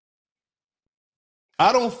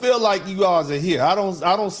 I don't feel like you guys are here. I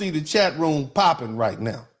don't see the chat room popping right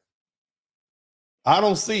now. I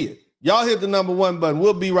don't see it. Y'all hit the number 1 button.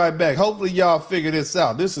 We'll be right back. Hopefully y'all figure this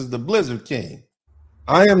out. This is the Blizzard King.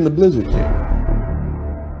 I am the Blizzard King.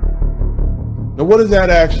 Now, what does that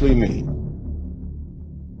actually mean?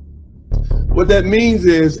 What that means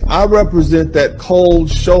is I represent that cold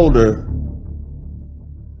shoulder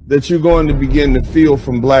that you're going to begin to feel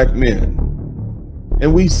from black men.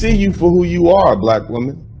 And we see you for who you are, black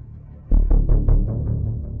woman.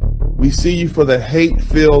 We see you for the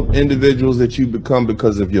hate-filled individuals that you become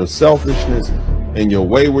because of your selfishness and your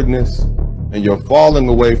waywardness and your falling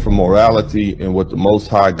away from morality and what the Most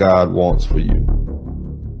High God wants for you.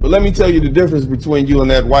 But let me tell you the difference between you and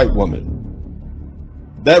that white woman.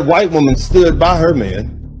 That white woman stood by her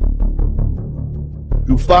man.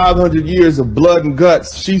 Through 500 years of blood and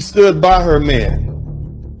guts, she stood by her man.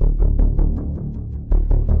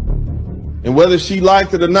 And whether she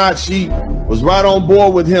liked it or not, she was right on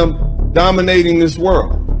board with him dominating this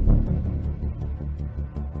world.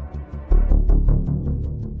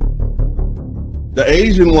 The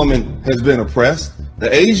Asian woman has been oppressed.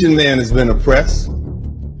 The Asian man has been oppressed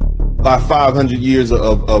by 500 years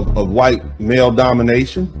of white male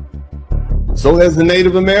domination. So has the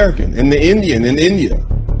Native American and the Indian in India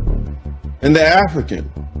and the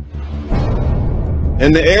African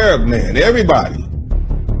and the Arab man, everybody.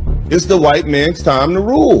 It's the white man's time to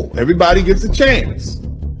rule. Everybody gets a chance.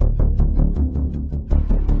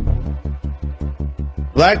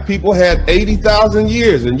 Black people had 80,000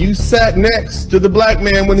 years and you sat next to the black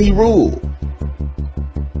man when he ruled.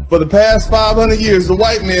 For the past 500 years, the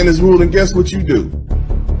white man is ruling. Guess what you do?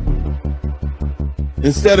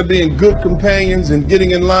 Instead of being good companions and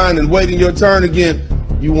getting in line and waiting your turn again,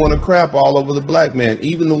 you want to crap all over the black man,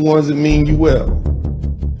 even the ones that mean you well.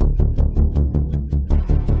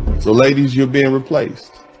 So ladies, you're being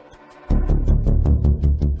replaced.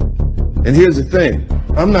 And here's the thing.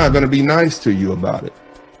 I'm not going to be nice to you about it.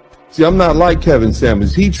 See, I'm not like Kevin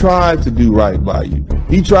Samuels. He tried to do right by you.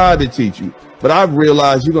 He tried to teach you. But I've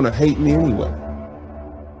realized you're going to hate me anyway.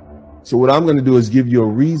 So what I'm going to do is give you a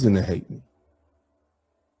reason to hate me.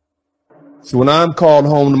 So when I'm called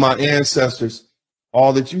home to my ancestors,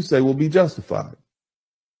 all that you say will be justified.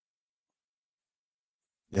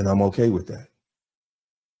 And I'm okay with that.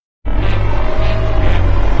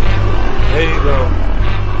 There you go.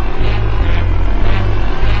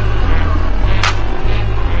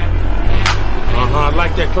 I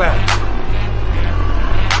like that clap.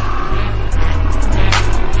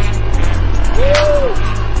 Woo!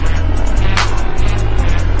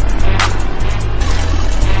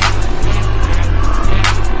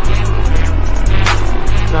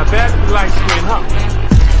 Not bad to be light skin, huh?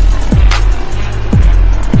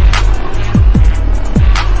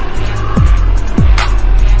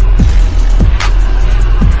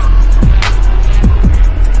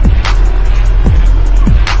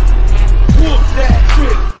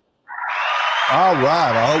 All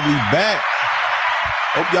right, I hope we back.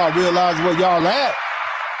 Hope y'all realize where y'all at.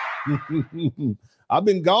 I've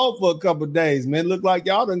been gone for a couple of days, man. Look like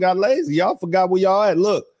y'all done got lazy. Y'all forgot where y'all at.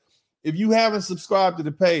 Look, if you haven't subscribed to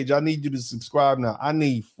the page, I need you to subscribe now. I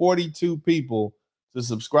need 42 people to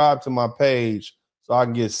subscribe to my page so I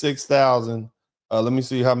can get 6,000. Let me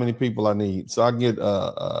see how many people I need. So I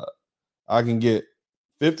can get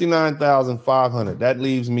 59,500. That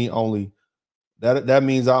leaves me only. That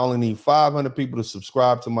means I only need 500 people to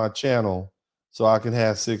subscribe to my channel so I can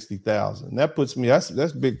have 60,000. That puts me, that's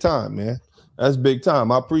big time, man. That's big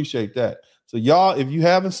time. I appreciate that. So y'all, if you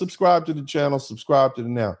haven't subscribed to the channel, subscribe to it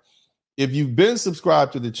now. If you've been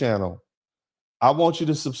subscribed to the channel, I want you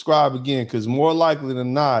to subscribe again because more likely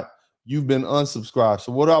than not, you've been unsubscribed.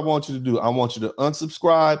 So what I want you to do, I want you to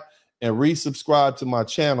unsubscribe and resubscribe to my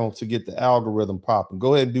channel to get the algorithm popping.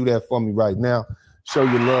 Go ahead and do that for me right now. Show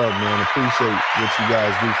your love, man. Appreciate what you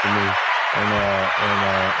guys do for me.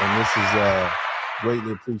 And this is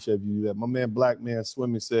greatly appreciate you do that. My man, Black Man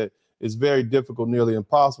Swimming, said it's very difficult, nearly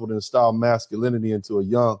impossible to install masculinity into a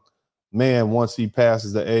young man once he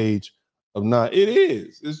passes the age of 9. It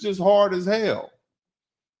is. It's just hard as hell.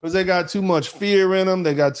 Because they got too much fear in them.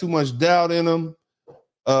 They got too much doubt in them.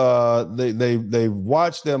 They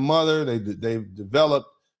watched their mother. They've developed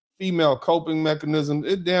female coping mechanisms.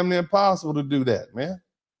 It's damn near impossible to do that, man.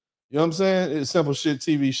 You know what I'm saying? It's Simple Shit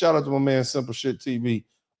TV. Shout out to my man, Simple Shit TV.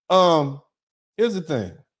 Here's the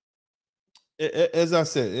thing. As I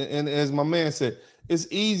said, and as my man said, it's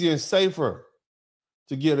easier and safer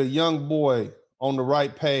to get a young boy on the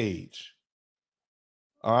right page,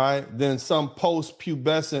 all right, than some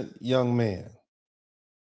post-pubescent young man.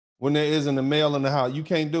 When there isn't a male in the house, you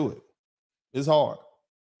can't do it. It's hard.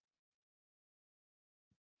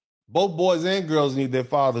 Both boys and girls need their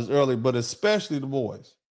fathers early, but especially the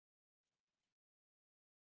boys.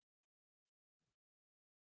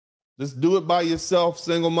 Just do it by yourself.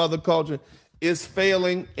 Single mother culture is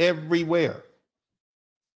failing everywhere.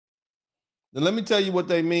 Then let me tell you what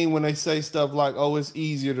they mean when they say stuff like, oh, it's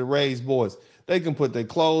easier to raise boys. They can put their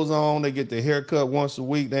clothes on. They get their hair cut once a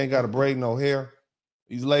week. They ain't got to braid no hair.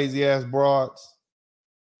 These lazy ass broads.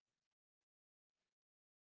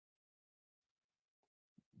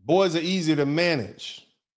 Boys are easier to manage.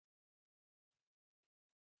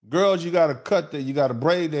 Girls, you got to cut you got to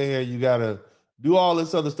braid their hair. You got to do all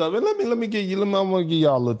this other stuff. And I'm going to give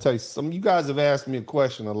y'all a little taste. Some of you guys have asked me a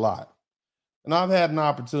question a lot, and I've had an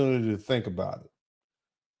opportunity to think about it.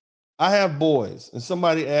 I have boys, and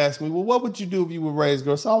somebody asked me, well, what would you do if you were raised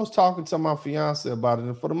girls? So I was talking to my fiance about it,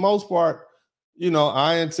 and for the most part, you know,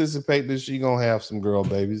 I anticipate that she's going to have some girl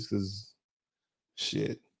babies because,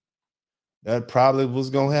 shit, that probably was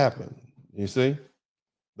going to happen. You see?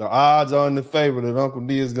 The odds are in the favor that Uncle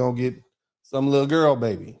D is going to get some little girl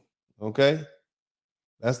baby. Okay?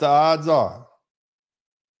 That's the odds are.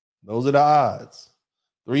 Those are the odds.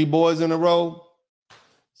 3 boys in a row.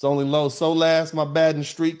 It's only low. So last, my batting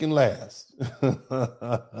streak can last.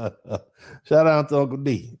 Shout out to Uncle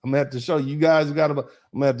D. I'm gonna have to show you guys. I'm gonna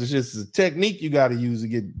have to. This is a technique you got to use to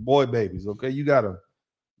get boy babies. Okay, you gotta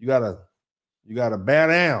bat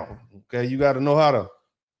down. Okay, you gotta know how to.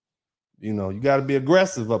 You know, you gotta be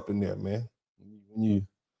aggressive up in there, man. When you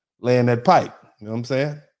laying that pipe, you know what I'm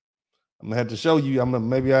saying? I'm gonna have to show you.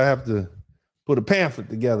 Maybe I have to put a pamphlet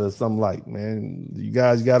together or something like, man. You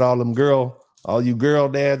guys got all you girl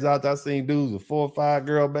dads out there. I seen dudes with 4 or 5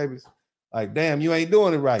 girl babies. Like, damn, you ain't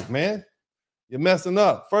doing it right, man. You're messing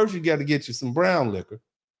up. First, you got to get you some brown liquor.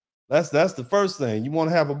 That's the first thing. You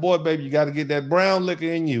want to have a boy baby, you got to get that brown liquor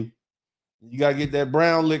in you. You got to get that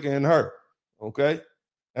brown liquor in her. Okay?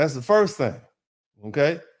 That's the first thing.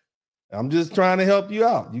 Okay? I'm just trying to help you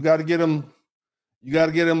out. You got to get them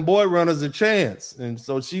boy runners a chance. And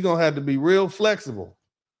so she going to have to be real flexible.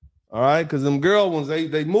 All right? Because them girl ones,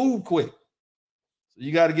 they move quick. So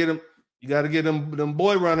you got to get them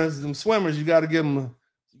boy runners, them swimmers, you got to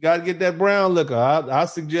get that brown liquor. I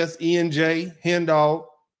suggest E&J, Hen Dog.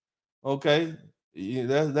 Okay?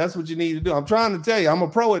 That's what you need to do. I'm trying to tell you, I'm a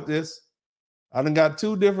pro at this. I done got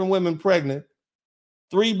 2 different women pregnant,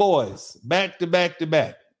 3 boys, back to back to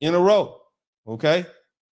back, in a row. Okay?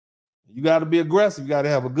 You got to be aggressive. You got to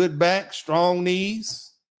have a good back, strong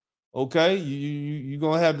knees. Okay? You're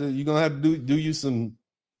gonna have to do you some.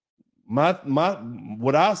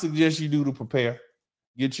 What I suggest you do to prepare,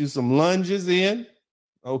 get you some lunges in,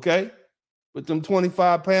 okay? Put them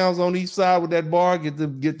 25 pounds on each side with that bar,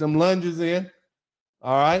 get them lunges in,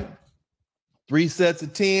 all right? 3 sets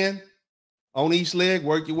of 10 on each leg,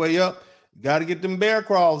 work your way up. You got to get them bear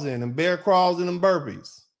crawls in, and them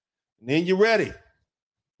burpees. And then you're ready,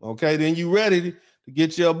 okay? Then you're ready to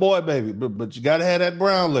get you a boy baby, but you got to have that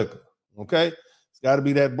brown liquor, okay? It's got to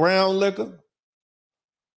be that brown liquor.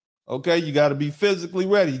 Okay, you got to be physically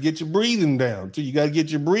ready. You get your breathing down too. You got to get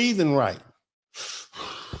your breathing right.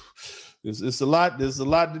 It's a lot. There's a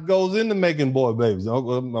lot that goes into making boy babies. I'm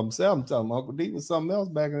telling Uncle D was something else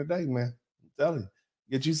back in the day, man. I'm telling you,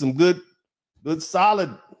 get you some good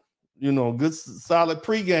solid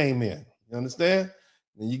pregame in. You understand?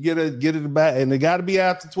 And you get it back, and it got to be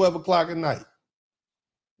after 12 o'clock at night.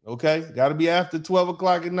 Okay, got to be after 12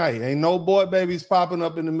 o'clock at night. Ain't no boy babies popping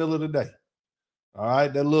up in the middle of the day. All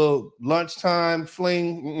right, that little lunchtime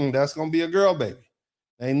fling, that's going to be a girl baby.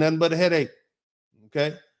 Ain't nothing but a headache,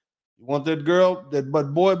 okay? You want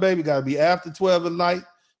that boy baby, got to be after 12 at night.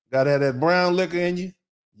 Got to have that brown liquor in you.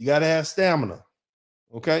 You got to have stamina,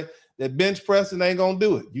 okay? That bench pressing ain't going to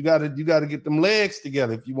do it. You got to get them legs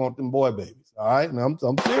together if you want them boy babies, all right? Now, I'm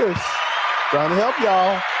serious. Trying to help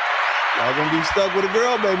y'all. Y'all going to be stuck with a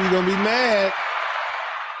girl baby. You're going to be mad.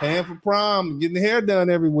 Paying for prom, getting the hair done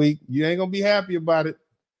every week. You ain't gonna be happy about it.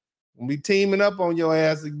 Gonna be teaming up on your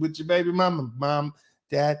ass with your baby mama. Mom,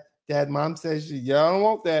 dad, mom says y'all don't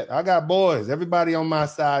want that. I got boys. Everybody on my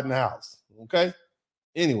side in the house. Okay?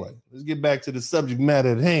 Anyway, let's get back to the subject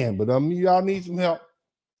matter at hand. But y'all need some help.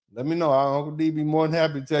 Let me know. Uncle D be more than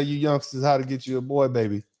happy to tell you youngsters how to get you a boy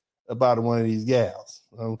baby about one of these gals.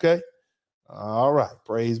 Okay? All right.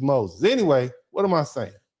 Praise Moses. Anyway, what am I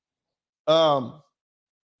saying?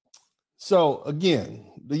 So again,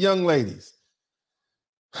 the young ladies,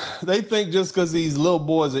 they think just because these little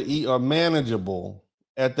boys are manageable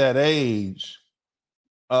at that age,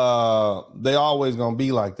 they always gonna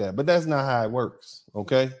be like that. But that's not how it works.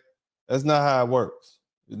 Okay, that's not how it works.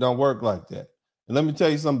 It don't work like that. And let me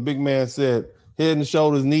tell you something. Big man said head and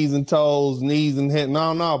shoulders, knees and toes, knees and head.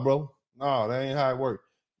 No, bro. No, that ain't how it works.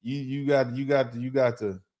 You got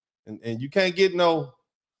to, and you can't get no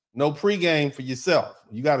pregame for yourself.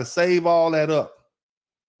 You got to save all that up.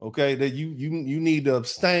 Okay, that you need to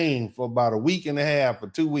abstain for about a week and a half or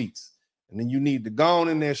 2 weeks, and then you need to go on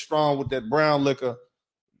in there strong with that brown liquor.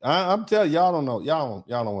 I'm telling y'all don't know. Y'all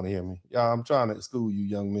don't want to hear me. Y'all, I'm trying to school you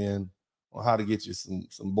young men on how to get you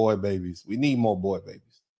some boy babies. We need more boy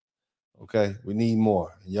babies. Okay, we need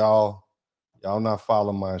more. Y'all not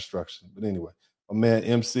following my instructions. But anyway, my man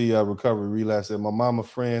MC Recovery Relapse said, my mama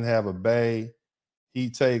friend have a bae. He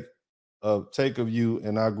take of you,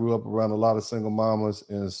 and I grew up around a lot of single mamas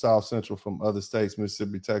in South Central from other states,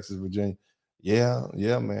 Mississippi, Texas, Virginia. Yeah,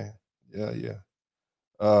 man. Yeah.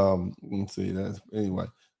 Let's see that. Anyway,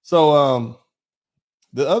 so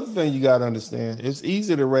the other thing you got to understand, it's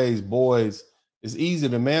easy to raise boys. It's easy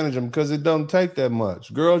to manage them because it doesn't take that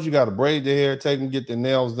much. Girls, you got to braid their hair, take them, get their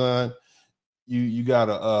nails done. You got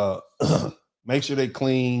to make sure they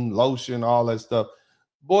clean, lotion, all that stuff.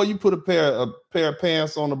 Boy, you put a pair of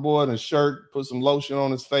pants on the boy and a shirt, put some lotion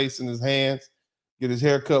on his face and his hands, get his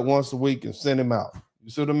hair cut once a week and send him out.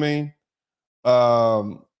 You see what I mean?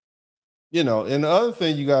 And the other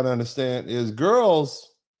thing you got to understand is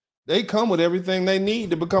girls, they come with everything they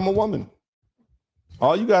need to become a woman.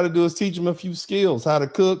 All you got to do is teach them a few skills, how to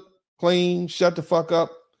cook, clean, shut the fuck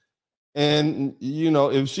up. And,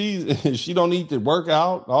 if she don't need to work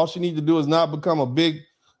out, all she needs to do is not become a big,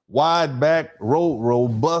 wide back,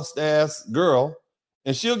 robust ass girl,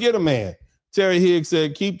 and she'll get a man. Terry Higgs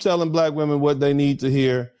said, keep telling black women what they need to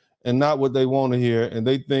hear and not what they want to hear. And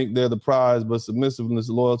they think they're the prize, but submissiveness,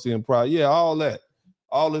 loyalty, and pride. Yeah, all that.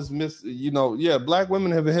 All this black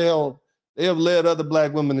women have led other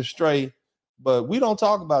black women astray, but we don't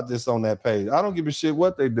talk about this on that page. I don't give a shit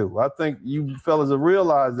what they do. I think you fellas have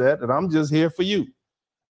realized that, and I'm just here for you.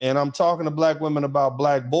 And I'm talking to black women about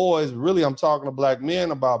black boys. Really, I'm talking to black men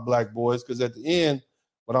about black boys, because at the end,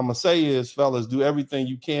 what I'm going to say is, fellas, do everything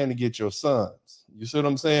you can to get your sons. You see what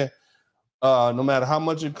I'm saying? No matter how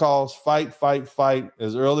much it costs, fight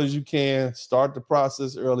as early as you can. Start the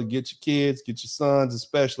process early. Get your kids, get your sons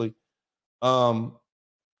especially.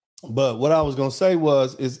 But what I was going to say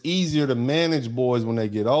was, it's easier to manage boys when they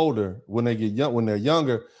get older, when they're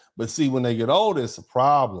younger. But see, when they get older, it's a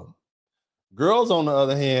problem. Girls, on the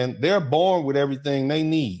other hand, they're born with everything they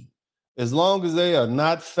need. As long as they are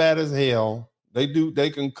not fat as hell, they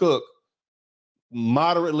can cook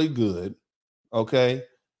moderately good. Okay.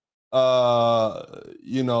 They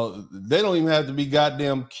don't even have to be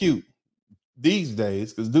goddamn cute these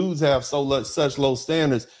days, because dudes have such low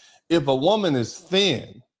standards. If a woman is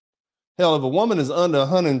thin, hell, if a woman is under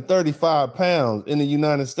 135 pounds in the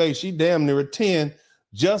United States, she damn near a 10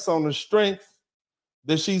 just on the strength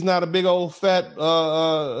that she's not a big old fat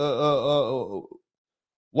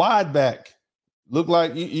wide back. Look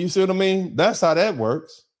like, you see what I mean? That's how that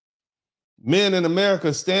works. Men in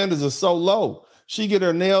America, standards are so low. She get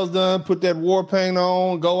her nails done, put that war paint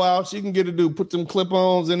on, go out. She can get a dude, put them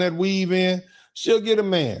clip-ons and that weave in. She'll get a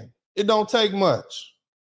man. It don't take much.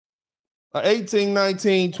 An 18,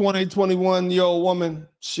 19, 20, 21-year-old woman,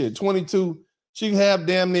 22, she can have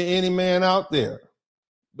damn near any man out there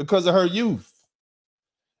because of her youth.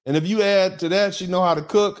 And if you add to that, she know how to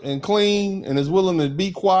cook and clean and is willing to be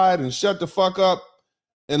quiet and shut the fuck up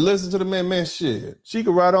and listen to the man, shit. She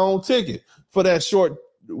could write her own ticket for that short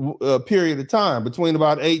period of time between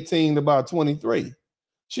about 18 to about 23.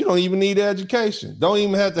 She don't even need education. Don't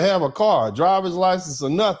even have to have a car, driver's license or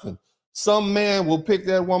nothing. Some man will pick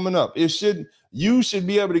that woman up. You should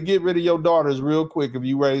be able to get rid of your daughters real quick if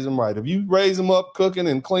you raise them right. If you raise them up cooking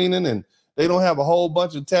and cleaning and they don't have a whole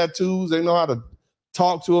bunch of tattoos, they know how to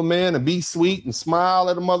talk to a man and be sweet and smile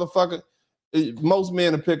at a motherfucker, most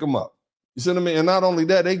men will pick them up. You see what I mean? And not only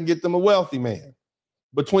that, they can get them a wealthy man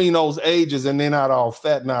between those ages, and they're not all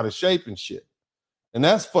fat and out of shape and shit. And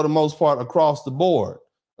that's for the most part across the board.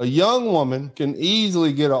 A young woman can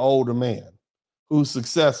easily get an older man who's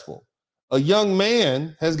successful. A young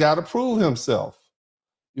man has got to prove himself.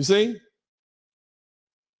 You see?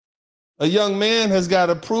 A young man has got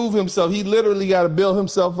to prove himself. He literally got to build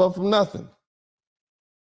himself up from nothing.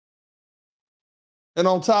 And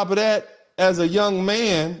on top of that, as a young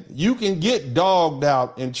man, you can get dogged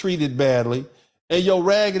out and treated badly, and your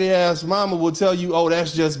raggedy ass mama will tell you, oh,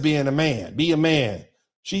 that's just being a man. Be a man.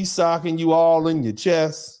 She's socking you all in your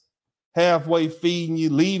chest, halfway feeding you,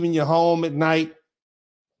 leaving you home at night,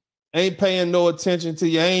 ain't paying no attention to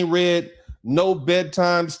you, ain't read no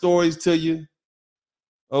bedtime stories to you.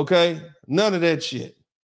 Okay? None of that shit.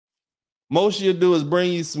 Most she'll do is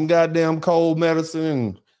bring you some goddamn cold medicine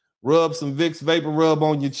and rub some Vicks Vapor Rub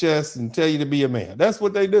on your chest and tell you to be a man. That's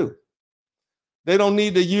what they do. They don't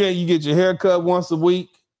need that. You get your hair cut once a week,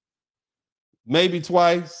 maybe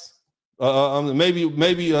twice,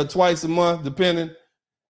 maybe twice a month, depending.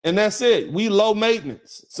 And that's it. We low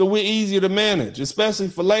maintenance, so we're easier to manage, especially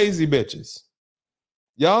for lazy bitches.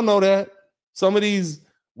 Y'all know that. Some of these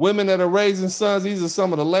women that are raising sons, these are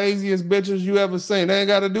some of the laziest bitches you ever seen. They ain't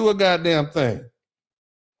got to do a goddamn thing.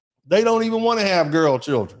 They don't even want to have girl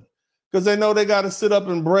children because they know they got to sit up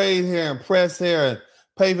and braid hair and press hair and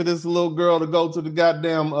pay for this little girl to go to the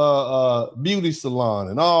goddamn beauty salon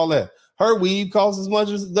and all that. Her weave costs as much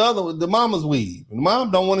as the mama's weave. And the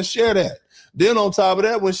mom don't want to share that. Then on top of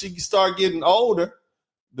that, when she start getting older,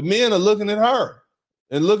 the men are looking at her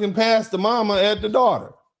and looking past the mama at the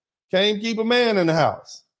daughter. Can't keep a man in the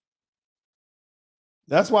house.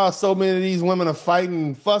 That's why so many of these women are fighting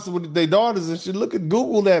and fussing with their daughters and shit. Look at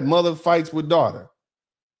Google that, mother fights with daughter.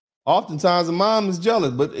 Oftentimes the mom is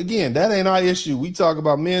jealous, but again, that ain't our issue. We talk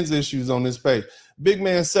about men's issues on this page. Big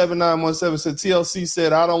Man 7917 said, TLC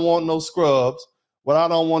said, I don't want no scrubs, but I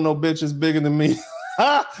don't want no bitches bigger than me.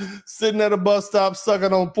 Sitting at a bus stop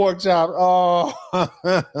sucking on pork chop. Oh,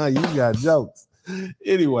 you got jokes.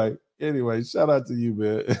 Anyway, shout out to you,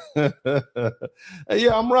 man.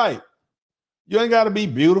 Yeah, I'm right. You ain't got to be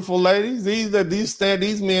beautiful, ladies.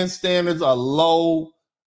 These men's standards are low.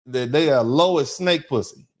 They are low as snake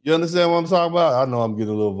pussy. You understand what I'm talking about? I know I'm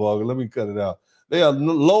getting a little vulgar. Let me cut it out. They are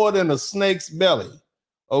lower than a snake's belly.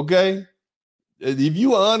 Okay? If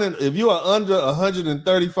you are under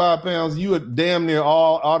 135 pounds, you are damn near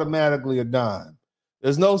all automatically a dime.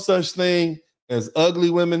 There's no such thing as ugly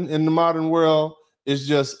women in the modern world. It's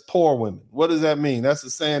just poor women. What does that mean? That's a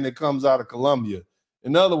saying that comes out of Colombia.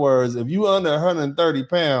 In other words, if you under 130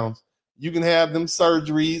 pounds, you can have them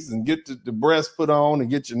surgeries and get the breast put on and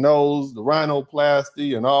get your nose, the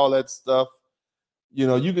rhinoplasty and all that stuff. You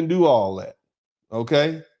know, you can do all that.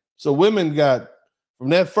 Okay? So women got, from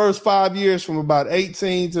that first 5 years, from about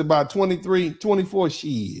 18 to about 23, 24,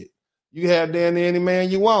 shit. You can have damn near any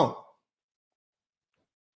man you want.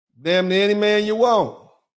 Damn near any man you want.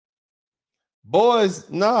 Boys,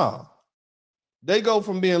 nah. They go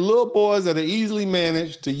from being little boys that are easily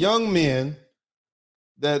managed to young men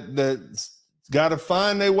that got to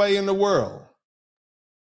find their way in the world.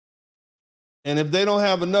 And if they don't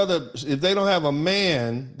have a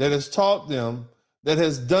man that has taught them, that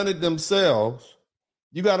has done it themselves,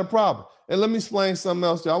 you got a problem. And let me explain something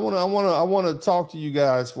else. I want to talk to you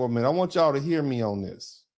guys for a minute. I want y'all to hear me on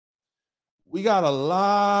this. We got a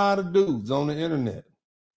lot of dudes on the internet.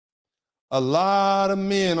 A lot of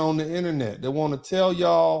men on the internet that want to tell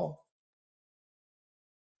y'all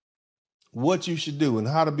what you should do and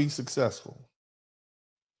how to be successful.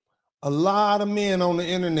 A lot of men on the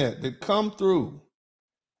internet that come through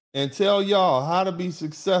and tell y'all how to be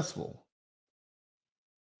successful.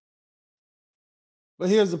 But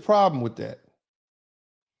here's the problem with that.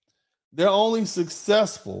 They're only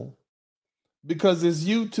successful because this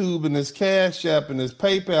YouTube and this Cash App and this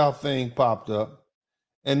PayPal thing popped up.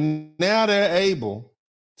 And now they're able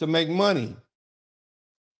to make money.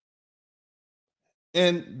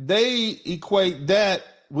 And they equate that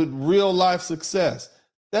with real life success.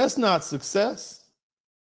 That's not success.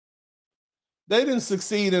 They didn't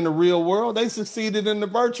succeed in the real world. They succeeded in the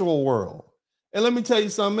virtual world. And let me tell you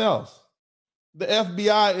something else. The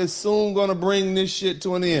FBI is soon going to bring this shit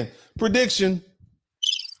to an end. Prediction.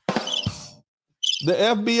 The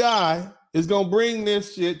FBI is going to bring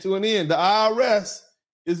this shit to an end. The IRS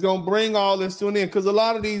is going to bring all this to an end because a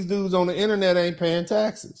lot of these dudes on the internet ain't paying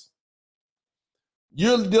taxes.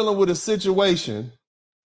 You're dealing with a situation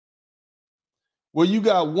where you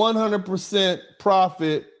got 100%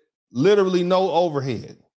 profit, literally no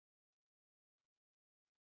overhead.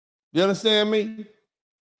 You understand me?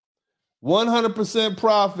 100%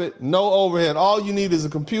 profit, no overhead. All you need is a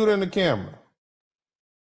computer and a camera.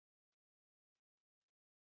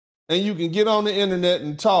 And you can get on the internet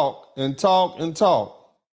and talk and talk and talk.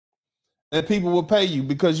 And people will pay you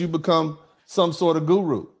because you become some sort of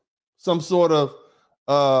guru, some sort of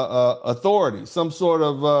authority, some sort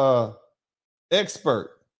of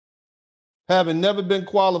expert, having never been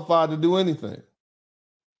qualified to do anything.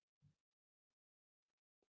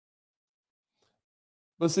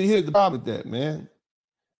 But see, here's the problem with that, man.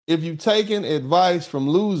 If you've taken advice from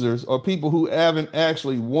losers or people who haven't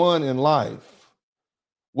actually won in life,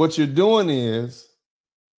 what you're doing is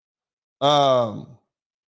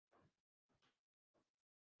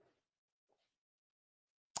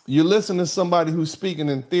you listen to somebody who's speaking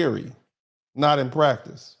in theory, not in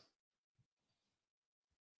practice.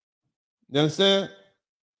 You understand?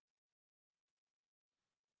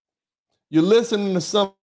 You're listening to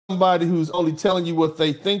somebody who's only telling you what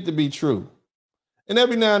they think to be true. And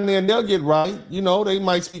every now and then they'll get right. You know, they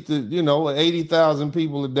might speak to, 80,000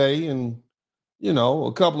 people a day, and,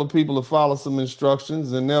 a couple of people will follow some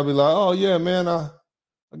instructions, and they'll be like, oh, yeah, man, I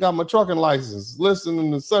got my trucking license, listening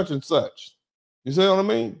to such and such. You see what I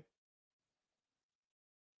mean?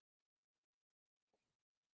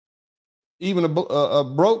 Even a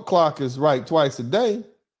broke clock is right twice a day.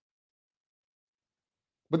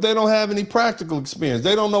 But they don't have any practical experience.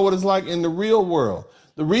 They don't know what it's like in the real world.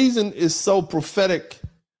 The reason it's so prophetic,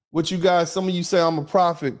 what you guys, some of you say I'm a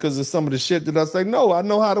prophet because of some of the shit that I say. No, I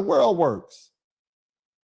know how the world works.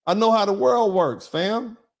 I know how the world works,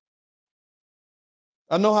 fam.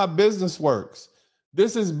 I know how business works.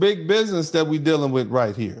 This is big business that we're dealing with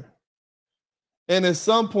right here. And at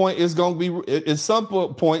some point,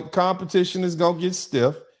 competition is going to get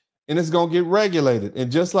stiff and it's going to get regulated. And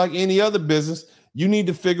just like any other business, you need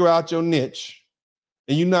to figure out your niche,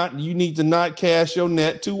 and you need to not cast your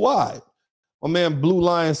net too wide. My man Blue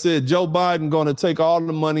Lion said Joe Biden going to take all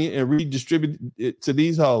the money and redistribute it to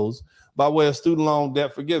these hoes by way of student loan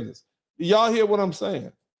debt forgiveness. Y'all hear what I'm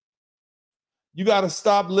saying? You got to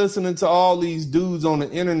stop listening to all these dudes on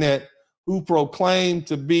the internet who proclaim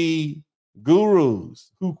to be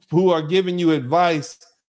gurus, who are giving you advice,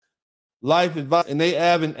 life advice, and they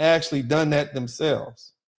haven't actually done that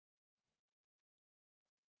themselves.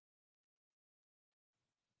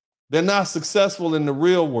 They're not successful in the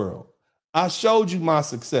real world. I showed you my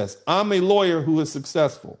success. I'm a lawyer who is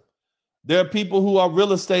successful. There are people who are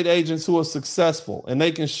real estate agents who are successful, and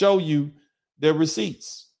they can show you their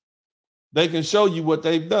receipts. They can show you what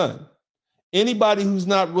they've done. Anybody who's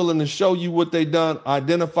not willing to show you what they've done,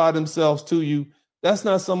 identify themselves to you, that's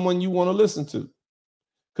not someone you want to listen to,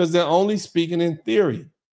 because they're only speaking in theory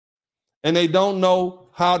and they don't know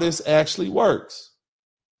how this actually works.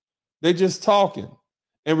 They're just talking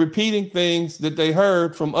and repeating things that they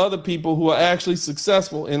heard from other people who are actually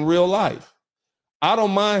successful in real life. I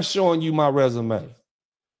don't mind showing you my resume.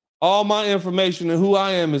 All my information and who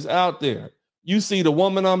I am is out there. You see the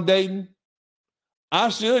woman I'm dating? I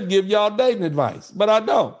should give y'all dating advice, but I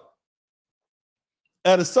don't.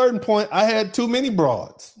 At a certain point, I had too many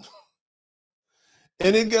broads.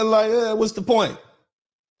 And it get like, what's the point?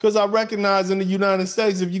 Because I recognize in the United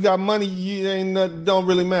States, if you got money, don't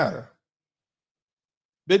really matter.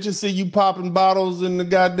 Bitches see you popping bottles in the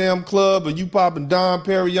goddamn club, or you popping Dom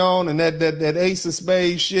Perignon and that Ace of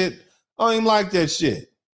Spades shit. I don't even like that shit.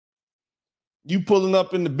 You pulling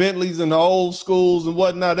up in the Bentleys and the old schools and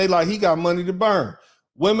whatnot, they like, he got money to burn.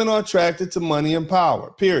 Women are attracted to money and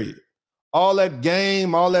power, period. All that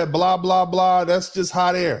game, all that blah, blah, blah, that's just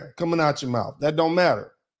hot air coming out your mouth. That don't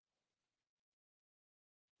matter.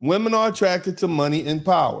 Women are attracted to money and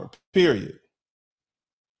power, period.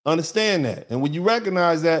 Understand that. And when you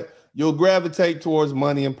recognize that, you'll gravitate towards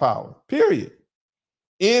money and power, period.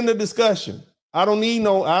 End the discussion. Let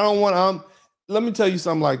me tell you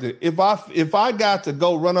something like that. If I got to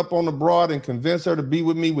go run up on the broad and convince her to be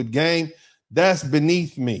with me with game, that's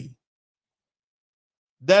beneath me.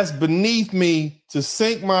 That's beneath me to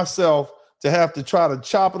sink myself to have to try to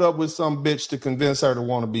chop it up with some bitch to convince her to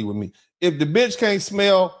want to be with me. If the bitch can't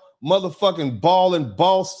smell motherfucking ball and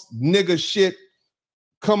boss nigga shit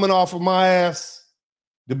coming off of my ass,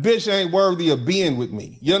 the bitch ain't worthy of being with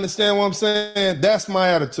me. You understand what I'm saying? That's my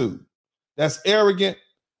attitude. That's arrogant.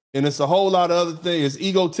 And it's a whole lot of other things. It's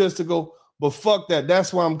egotistical, but fuck that.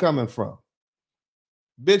 That's where I'm coming from.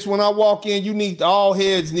 Bitch, when I walk in, all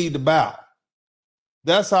heads need to bow.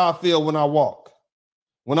 That's how I feel when I walk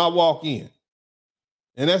in.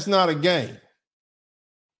 And that's not a game.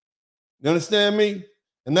 You understand me?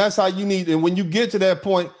 And that's how you need, and when you get to that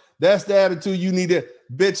point, that's the attitude you need to,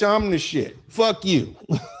 bitch, I'm the shit. Fuck you.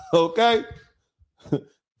 Okay?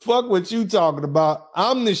 Fuck what you talking about.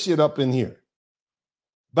 I'm the shit up in here.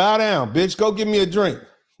 Bow down, bitch. Go get me a drink.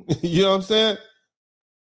 You know what I'm saying?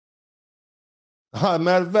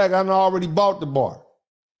 Matter of fact, I already bought the bar.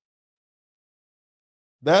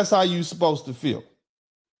 That's how you supposed to feel.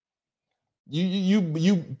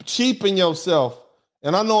 You cheapen yourself.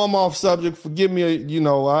 And I know I'm off subject. Forgive me.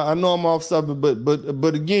 I know I'm off subject,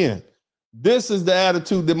 but again, this is the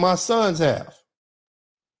attitude that my sons have.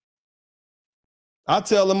 I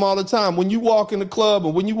tell them all the time, when you walk in the club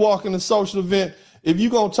or when you walk in a social event, if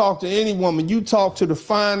you're going to talk to any woman, you talk to the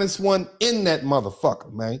finest one in that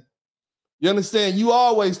motherfucker, man. You understand? You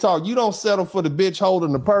always talk. You don't settle for the bitch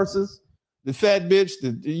holding the purses, the fat bitch.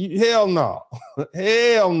 Hell no.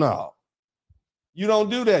 Hell no. You don't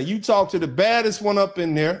do that. You talk to the baddest one up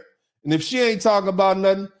in there. And if she ain't talking about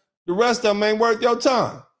nothing, the rest of them ain't worth your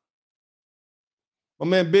time. My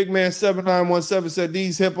man, Big Man 7917 said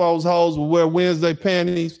these hippos hoes will wear Wednesday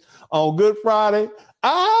panties on Good Friday.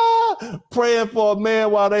 Praying for a man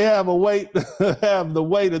while they have the weight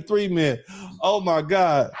of 3 men. Oh my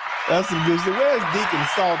God. That's some good shit. Where's Deacon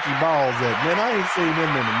Salty Balls at, man? I ain't seen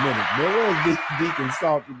them in a minute, man. Where's Deacon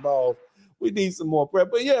Salty Balls? We need some more prayer.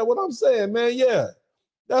 But yeah, what I'm saying, man, yeah.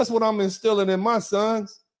 That's what I'm instilling in my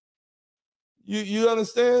sons. You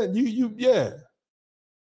understand? Yeah.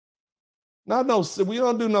 We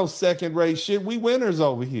don't do no second rate shit. We winners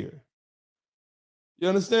over here. You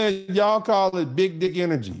understand? Y'all call it big dick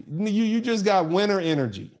energy. You just got winner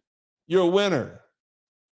energy. You're a winner.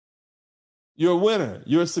 You're a winner.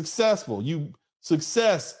 You're successful.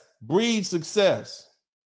 Success breeds success.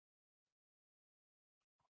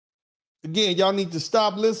 Again, y'all need to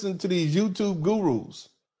stop listening to these YouTube gurus.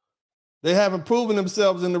 They haven't proven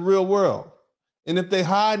themselves in the real world. And if they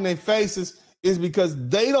hide in their faces, it's because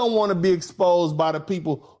they don't want to be exposed by the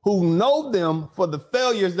people who know them for the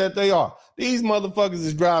failures that they are. These motherfuckers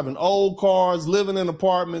is driving old cars, living in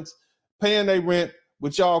apartments, paying their rent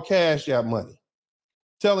with y'all cash out money,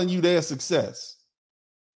 telling you their success.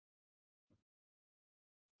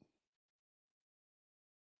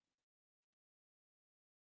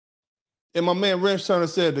 And my man Wrench Turner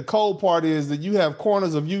said the cold part is that you have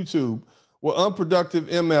corners of YouTube where unproductive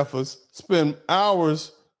MFers spend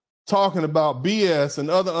hours talking about BS and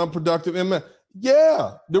other unproductive MF.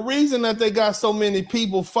 Yeah, the reason that they got so many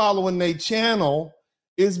people following their channel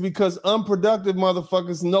is because unproductive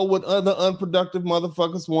motherfuckers know what other unproductive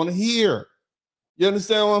motherfuckers want to hear. You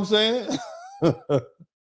understand what I'm saying?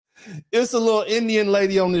 It's a little Indian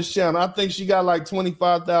lady on this channel. I think she got like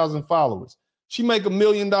 25,000 followers. She make $1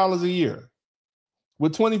 million a year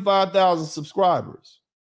with 25,000 subscribers.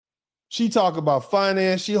 She talk about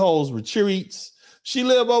finance. She holds retreats. She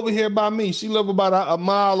live over here by me. She live about a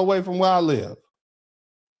mile away from where I live.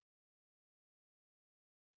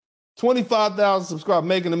 25,000 subscribers,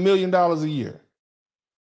 making $1 million a year.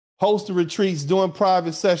 Hosting retreats, doing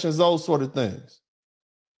private sessions, those sort of things.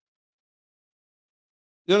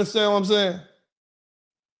 You understand what I'm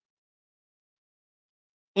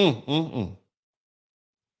saying?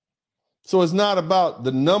 So it's not about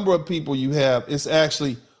the number of people you have. It's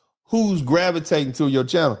actually who's gravitating to your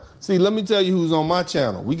channel. See, let me tell you who's on my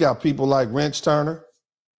channel. We got people like Wrench Turner.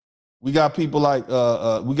 We got people like,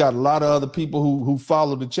 we got a lot of other people who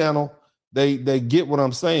follow the channel. They get what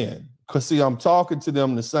I'm saying. Because, see, I'm talking to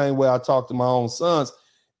them the same way I talk to my own sons.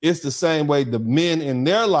 It's the same way the men in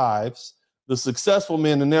their lives, the successful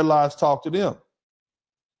men in their lives, talk to them.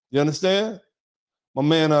 You understand? My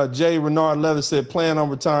man Jay Renard Leather said, plan on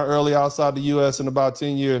retiring early outside the U.S. in about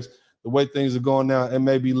 10 years. The way things are going now, and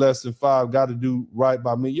maybe less than 5. Got to do right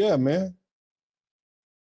by me. Yeah, man.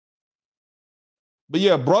 But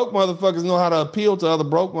yeah, broke motherfuckers know how to appeal to other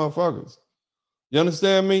broke motherfuckers. You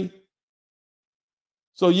understand me?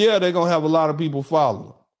 So yeah, they're going to have a lot of people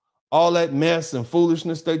following. All that mess and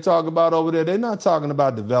foolishness they talk about over there, they're not talking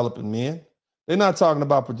about developing men. They're not talking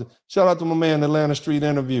about, shout out to my man, Atlanta Street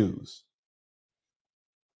Interviews.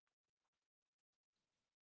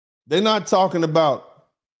 They're not talking about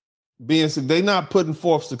they're not putting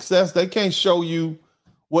forth success. They can't show you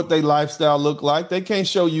what their lifestyle look like. They can't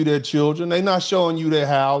show you their children. They're not showing you their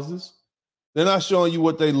houses. They're not showing you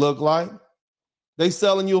what they look like. They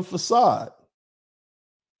selling you a facade.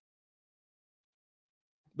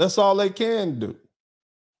 That's all they can do.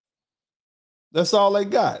 That's all they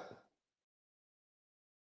got.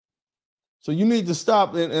 So you need to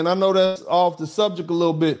stop, and I know that's off the subject a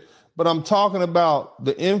little bit, but I'm talking about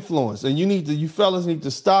the influence, and you fellas need to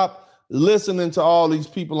stop listening to all these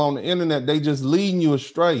people on the internet. They just leading you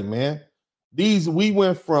astray, man. We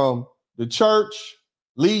went from the church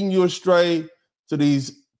leading you astray to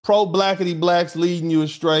these pro-blackity blacks leading you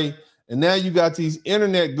astray. And now you got these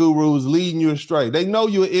internet gurus leading you astray. They know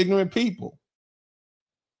you're ignorant people.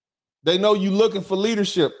 They know you looking for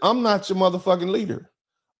leadership. I'm not your motherfucking leader.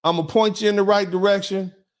 I'm going to point you in the right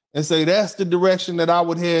direction and say, that's the direction that I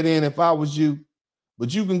would head in if I was you.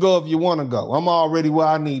 But you can go if you want to go. I'm already where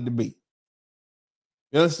I need to be.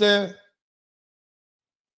 You understand?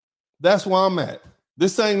 That's where I'm at.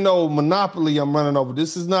 This ain't no monopoly I'm running over.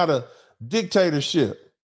 This is not a dictatorship.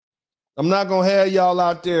 I'm not going to have y'all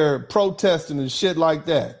out there protesting and shit like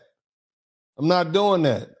that. I'm not doing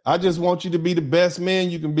that. I just want you to be the best man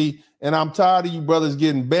you can be. And I'm tired of you brothers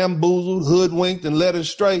getting bamboozled, hoodwinked, and led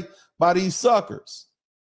astray by these suckers.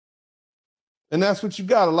 And that's what you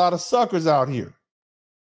got, a lot of suckers out here.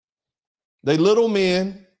 They little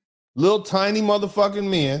men, little tiny motherfucking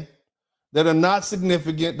men that are not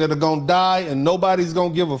significant, that are going to die and nobody's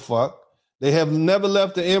going to give a fuck. They have never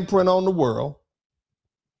left an imprint on the world.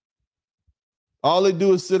 All they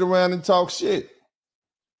do is sit around and talk shit.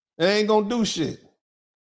 They ain't gonna do shit.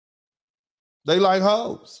 They like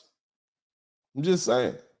hoes. I'm just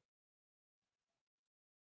saying.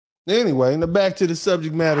 Anyway, now back to the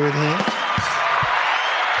subject matter at hand.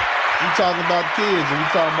 We talking about kids and we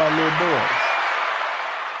talking about little boys.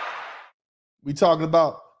 We talking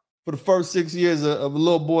about for the first 6 years of a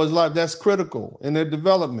little boy's life, that's critical in their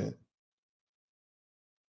development.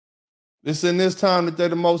 It's in this time that they're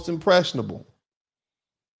the most impressionable.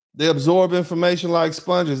 They absorb information like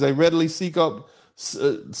sponges. They readily soak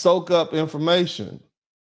up information.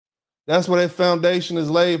 That's where their foundation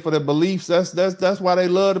is laid for their beliefs. That's why they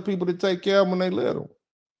love the people that take care of them when they little.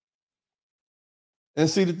 And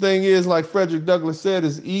see, the thing is, like Frederick Douglass said,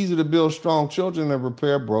 it's easy to build strong children than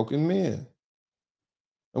repair broken men.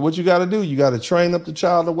 And what you got to do, you got to train up the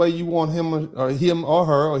child the way you want him or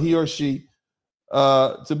her or he or she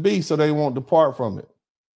to be, so they won't depart from it.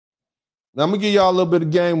 Now, I'm going to give y'all a little bit of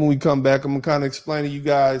game when we come back. I'm going to kind of explain to you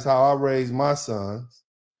guys how I raised my sons.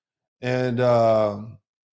 And I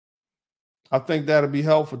think that'll be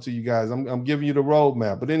helpful to you guys. I'm giving you the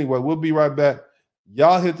roadmap. But anyway, we'll be right back.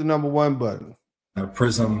 Y'all hit the number 1 button.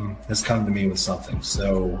 Prism has come to me with something.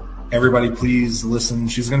 So everybody please listen.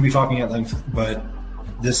 She's going to be talking at length, but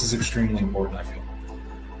this is extremely important, I feel.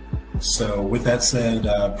 So with that said,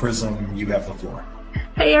 Prism, you have the floor.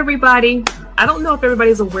 Hey everybody. I don't know if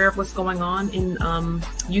everybody's aware of what's going on in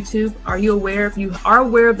YouTube. Are you aware? If you are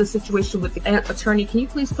aware of the situation with the attorney, can you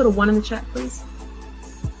please put a 1 in the chat, please?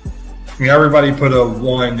 Yeah, everybody put a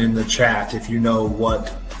 1 in the chat if you know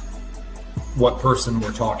what person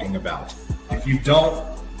we're talking about. If you don't,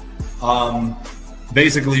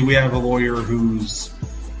 basically we have a lawyer who's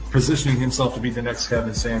positioning himself to be the next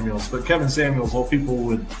Kevin Samuels, but Kevin Samuels, while people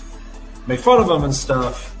would make fun of him and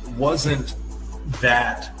stuff, wasn't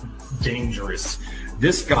that dangerous.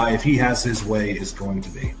 This guy, if he has his way, is going to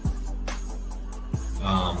be.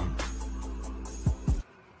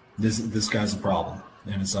 This guy's a problem,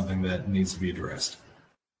 and it's something that needs to be addressed.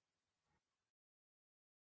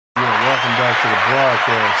 Yeah, welcome back to the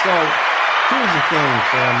broadcast. So here's the thing,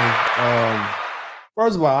 family.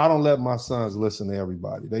 First of all, I don't let my sons listen to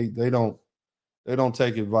everybody. They don't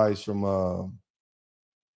take advice from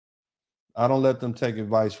I don't let them take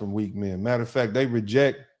advice from weak men. Matter of fact, they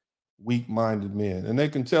reject weak-minded men, and they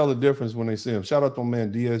can tell the difference when they see them. Shout out to my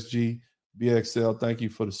man DSG BXL. Thank you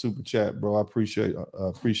for the super chat, bro. I appreciate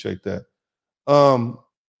that.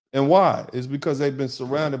 And why? It's because they've been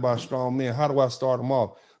surrounded by strong men. How do I start them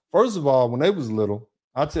off? First of all, when they was little,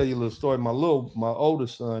 I'll tell you a little story. My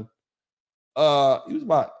oldest son, he was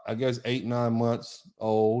about, I guess, 8-9 months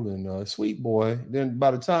old, and a sweet boy. Then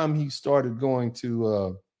by the time he started going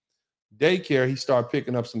to daycare, he started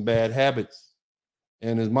picking up some bad habits,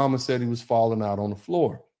 and his mama said he was falling out on the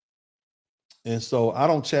floor. And so I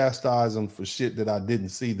don't chastise them for shit that I didn't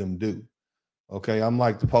see them do. Okay, I'm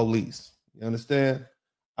like the police. You understand?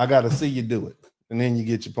 I got to see you do it, and then you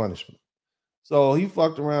get your punishment. So he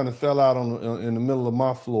fucked around and fell out in the middle of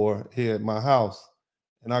my floor here at my house,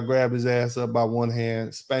 and I grabbed his ass up by one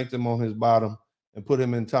hand, spanked him on his bottom, and put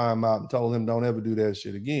him in timeout and told him don't ever do that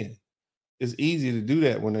shit again. It's easy to do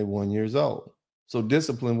that when they're 1 year old. So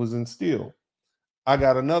discipline was instilled. I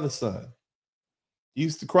got another son. He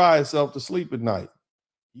used to cry himself to sleep at night.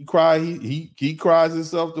 He cries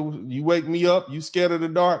himself to, you wake me up, you scared of the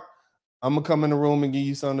dark, I'm gonna come in the room and give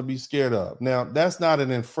you something to be scared of. Now, that's not an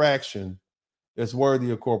infraction that's worthy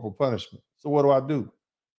of corporal punishment. So what do?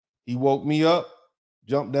 He woke me up,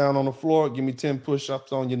 jumped down on the floor, give me 10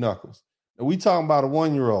 push-ups on your knuckles. And we talking about a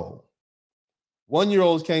 1-year-old.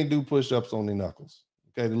 1-year-olds can't do push-ups on their knuckles.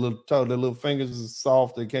 Okay, the little fingers is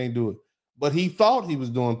soft, they can't do it. But he thought he was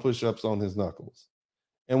doing push-ups on his knuckles.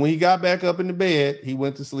 And when he got back up in the bed, he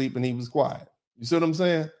went to sleep and he was quiet. You see what I'm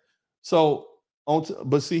saying? So,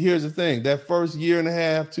 but see, here's the thing. That first 1.5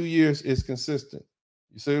 years, 2 years is consistent.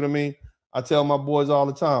 You see what I mean? I tell my boys all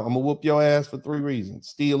the time, I'm going to whoop your ass for 3 reasons.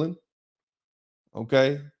 Stealing,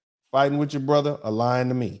 okay? Fighting with your brother, or lying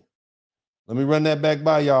to me. Let me run that back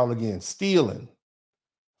by y'all again. Stealing,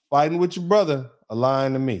 fighting with your brother, or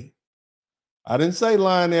lying to me. I didn't say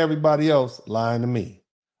lying to everybody else, lying to me.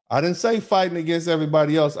 I didn't say fighting against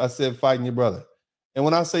everybody else. I said fighting your brother. And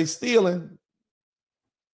when I say stealing,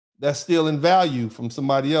 that's stealing value from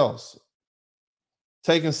somebody else.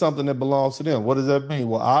 Taking something that belongs to them. What does that mean?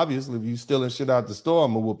 Well, obviously, if you stealing shit out the store,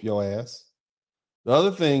 I'm going to whoop your ass. The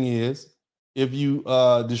other thing is, if you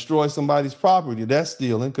destroy somebody's property, that's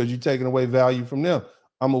stealing because you're taking away value from them.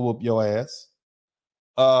 I'm going to whoop your ass.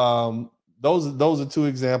 Those are 2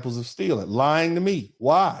 examples of stealing. Lying to me.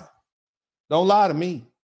 Why? Don't lie to me.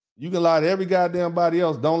 You can lie to every goddamn body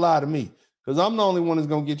else. Don't lie to me. Because I'm the only one that's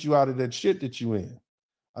going to get you out of that shit that you in.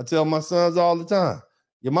 I tell my sons all the time,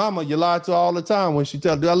 your mama, you lie to her all the time when she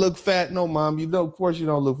tells, do I look fat? No, mom, you know, of course you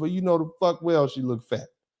don't look fat. You know the fuck well she look fat.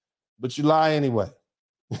 But you lie anyway.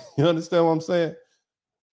 You understand what I'm saying?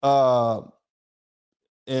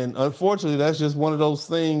 And unfortunately, that's just one of those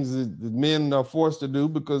things that men are forced to do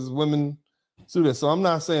because women do that. So I'm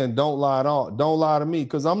not saying don't lie at all. Don't lie to me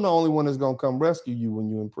because I'm the only one that's going to come rescue you when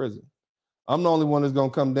you're in prison. I'm the only one that's going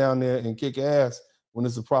to come down there and kick ass when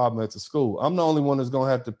it's a problem at the school. I'm the only one that's going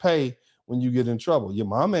to have to pay when you get in trouble. Your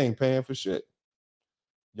mama ain't paying for shit.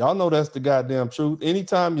 Y'all know that's the goddamn truth.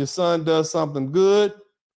 Anytime your son does something good,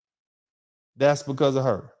 that's because of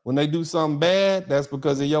her. When they do something bad, that's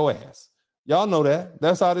because of your ass. Y'all know that.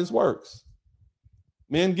 That's how this works.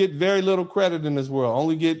 Men get very little credit in this world.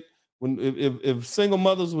 Only get when if single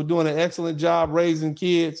mothers were doing an excellent job raising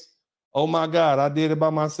kids, oh my God, I did it by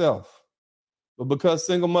myself. But because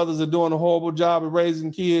single mothers are doing a horrible job of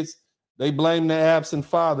raising kids, they blame the absent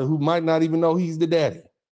father who might not even know he's the daddy.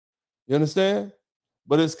 You understand?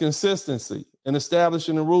 But it's consistency and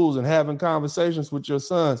establishing the rules and having conversations with your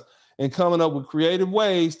sons and coming up with creative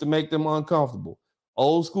ways to make them uncomfortable.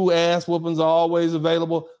 Old school ass whoopings are always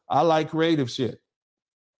available. I like creative shit.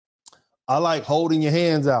 I like holding your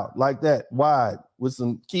hands out like that, wide, with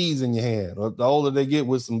some keys in your hand, or the older they get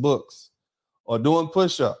with some books, or doing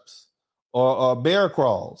push-ups, or bear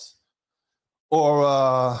crawls,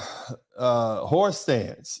 or horse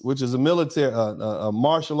stance, which is a military, a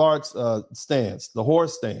martial arts stance, the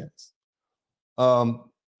horse stance, and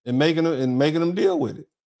making them deal with it,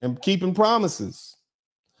 and keeping promises.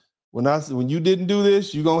 When you didn't do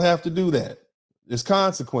this, you're gonna have to do that. There's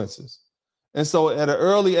consequences. And so at an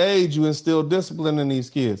early age, you instill discipline in these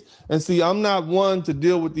kids. And see, I'm not one to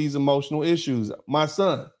deal with these emotional issues. My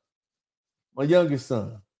son, my youngest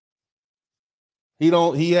son,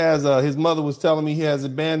 he has his mother was telling me he has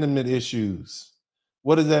abandonment issues.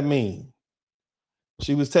 What does that mean?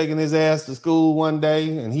 She was taking his ass to school one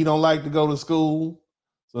day and he don't like to go to school.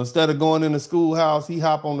 So instead of going in the schoolhouse, he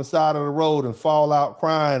hop on the side of the road and fall out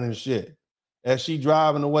crying and shit. As she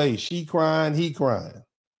driving away, she crying, he crying.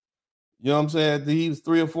 You know what I'm saying? He was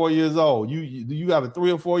 3 or 4 years old. You got a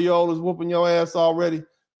 3 or 4 year old that's whooping your ass already.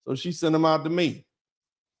 So she sent him out to me.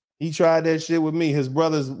 He tried that shit with me. His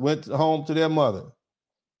brothers went home to their mother.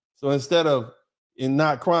 So instead of in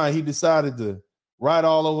not crying, he decided to ride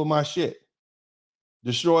all over my shit,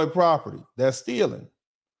 destroy property. That's stealing.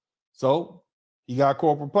 So he got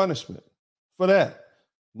corporal punishment for that.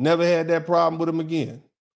 Never had that problem with him again.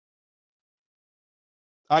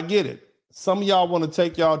 I get it. Some of y'all want to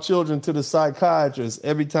take y'all children to the psychiatrist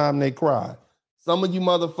every time they cry. Some of you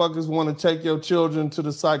motherfuckers want to take your children to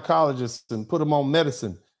the psychologist and put them on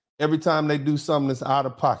medicine every time they do something that's out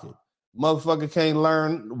of pocket. Motherfucker can't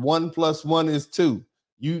learn 1 + 1 is 2.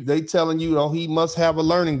 They telling you, oh, he must have a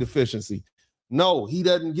learning deficiency. No, he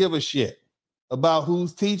doesn't give a shit about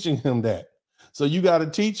who's teaching him that. So you got to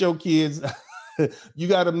teach your kids, you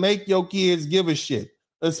got to make your kids give a shit,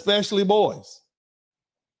 especially boys.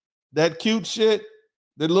 That cute shit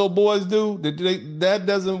that little boys do, that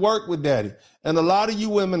doesn't work with daddy. And a lot of you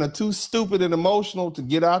women are too stupid and emotional to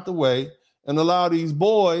get out the way and allow these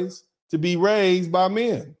boys to be raised by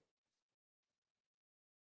men.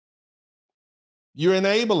 You're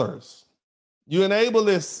enablers. You enable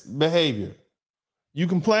this behavior. You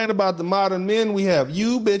complain about the modern men we have.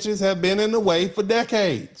 You bitches have been in the way for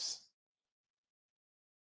decades.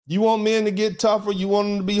 You want men to get tougher. You want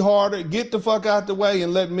them to be harder. Get the fuck out the way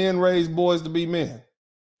and let men raise boys to be men.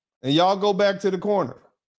 And y'all go back to the corner.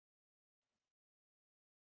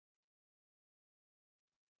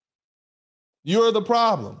 You're the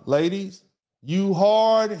problem, ladies. You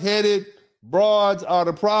hard-headed broads are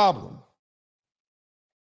the problem.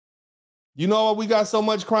 You know why we got so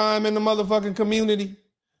much crime in the motherfucking community?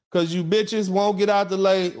 Because you bitches won't get out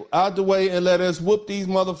the way and let us whoop these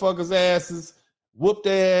motherfuckers' asses, whoop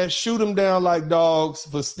their ass, shoot them down like dogs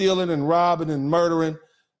for stealing and robbing and murdering.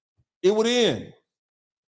 It would end.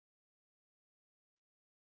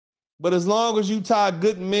 But as long as you tie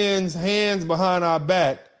good men's hands behind our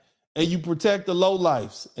back and you protect the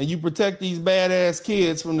lowlifes and you protect these badass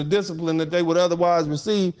kids from the discipline that they would otherwise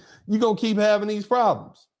receive, you're going to keep having these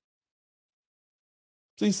problems.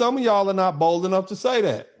 See, some of y'all are not bold enough to say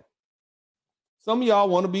that. Some of y'all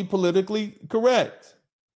want to be politically correct.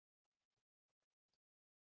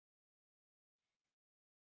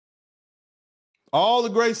 All the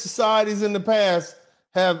great societies in the past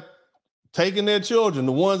have taken their children,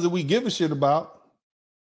 the ones that we give a shit about,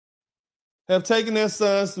 have taken their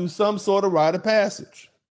sons through some sort of rite of passage.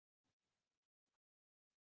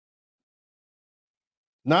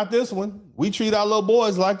 Not this one. We treat our little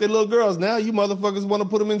boys like they're little girls. Now you motherfuckers want to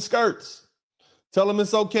put them in skirts. Tell them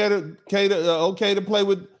it's okay to play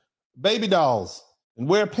with baby dolls and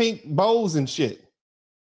wear pink bows and shit.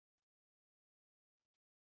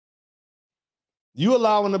 You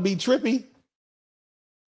allow them to be trippy.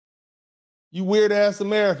 You weird ass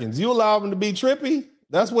Americans. You allow them to be trippy.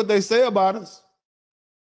 That's what they say about us.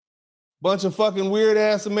 Bunch of fucking weird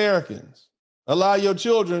ass Americans. Allow your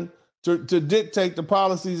children to dictate the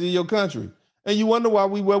policies of your country. And you wonder why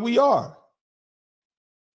where we are.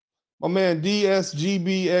 My man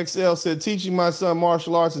DSGBXL said, teaching my son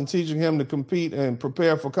martial arts and teaching him to compete and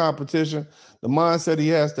prepare for competition. The mindset he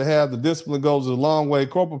has to have, the discipline goes a long way.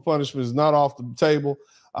 Corporal punishment is not off the table.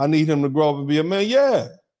 I need him to grow up and be a man. Yeah.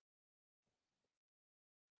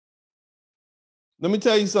 Let me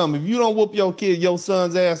tell you something. If you don't whoop your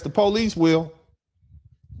son's ass, the police will.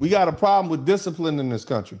 We got a problem with discipline in this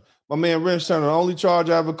country. My man Rich Turner, the only charge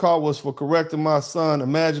I ever caught was for correcting my son.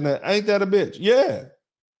 Imagine that. Ain't that a bitch? Yeah.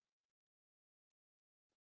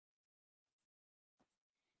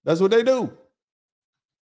 That's what they do.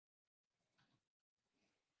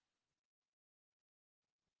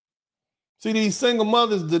 See, these single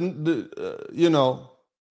mothers, they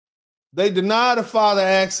deny the father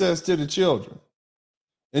access to the children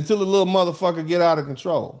until the little motherfucker get out of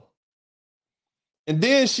control. And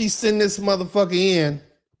then she send this motherfucker in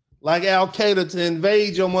like Al-Qaeda to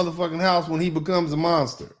invade your motherfucking house when he becomes a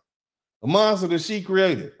monster that she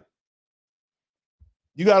created.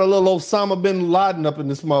 You got a little Osama bin Laden up in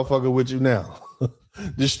this motherfucker with you now,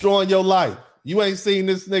 destroying your life. You ain't seen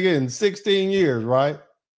this nigga in 16 years, right?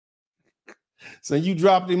 So you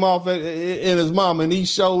dropped him off in his mama and he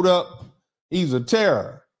showed up. He's a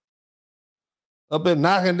terror. Up there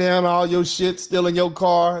knocking down all your shit, stealing your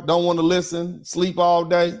car, don't want to listen, sleep all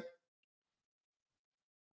day.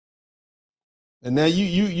 And now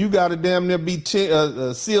you got to damn near be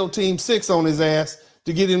SEAL Team 6 on his ass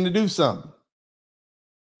to get him to do something.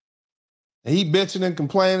 And he bitching and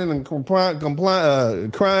complaining and crying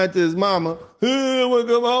to his mama, hey, I want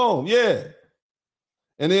to come home. Yeah.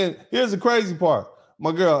 And then here's the crazy part.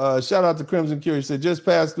 My girl, shout out to Crimson Cure. She said, just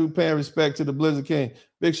passed through paying respect to the Blizzard King.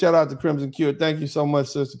 Big shout out to Crimson Cure. Thank you so much,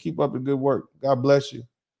 sister. Keep up the good work. God bless you.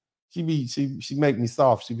 She make me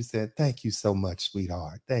soft. She be saying, thank you so much,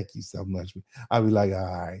 sweetheart. Thank you so much. I be like, all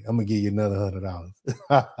right, I'm going to give you another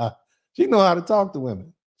 $100. She know how to talk to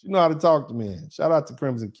women. She know how to talk to men. Shout out to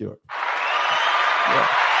Crimson Cure. Yeah.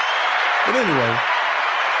 But anyway,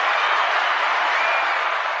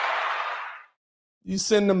 you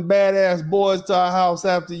send them badass boys to our house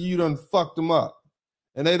after you done fucked them up.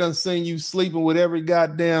 And they done seen you sleeping with every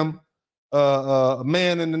goddamn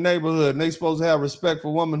man in the neighborhood. And they supposed to have respect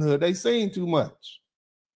for womanhood. They seen too much.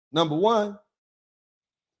 Number one.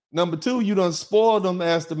 Number two, you done spoiled them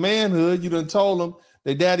as the manhood. You done told them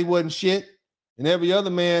their daddy wasn't shit. And every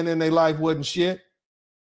other man in their life wasn't shit.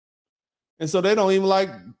 And so they don't even like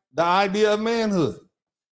the idea of manhood.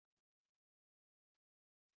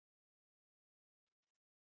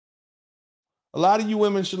 A lot of you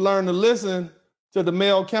women should learn to listen to the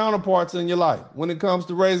male counterparts in your life when it comes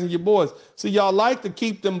to raising your boys. See, y'all like to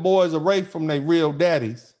keep them boys away from their real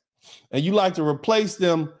daddies, and you like to replace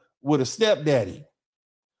them with a stepdaddy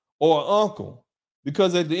or an uncle,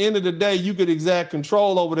 because at the end of the day, you could exact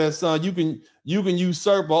control over that son. You can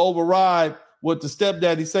usurp or override what the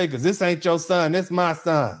stepdaddy say, because this ain't your son, this my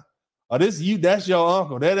son. Or that's your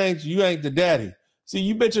uncle. That ain't you ain't the daddy. See,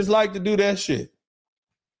 you bitches like to do that shit.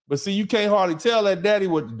 But see, you can't hardly tell that daddy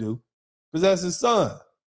what to do, because that's his son.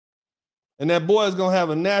 And that boy is going to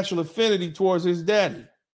have a natural affinity towards his daddy.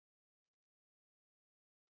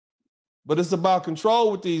 But it's about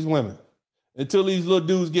control with these women until these little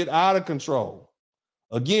dudes get out of control.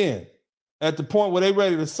 Again, at the point where they're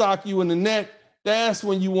ready to sock you in the neck, that's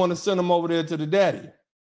when you want to send them over there to the daddy.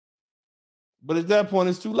 But at that point,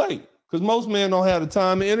 it's too late, because most men don't have the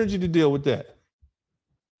time and energy to deal with that.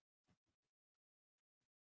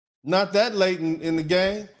 Not that late in the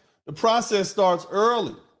game. The process starts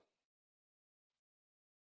early.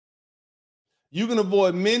 You can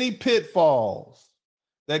avoid many pitfalls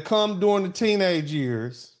that come during the teenage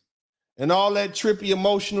years and all that trippy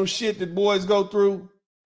emotional shit that boys go through.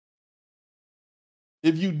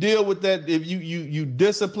 If you deal with that, if you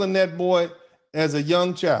discipline that boy as a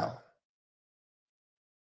young child.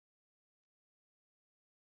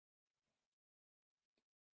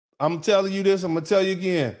 I'm telling you this, I'm going to tell you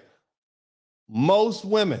again. Most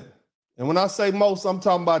women, and when I say most, I'm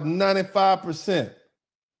talking about 95%,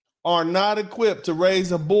 are not equipped to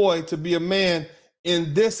raise a boy to be a man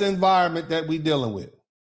in this environment that we're dealing with.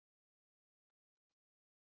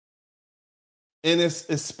 And it's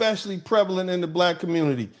especially prevalent in the black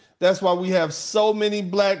community. That's why we have so many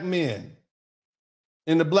black men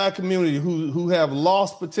in the black community who have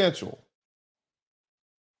lost potential.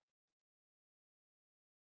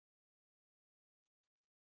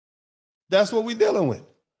 That's what we're dealing with.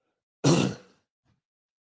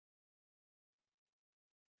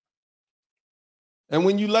 And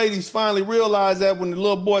when you ladies finally realize that, when the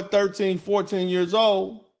little boy 13, 14 years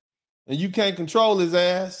old, and you can't control his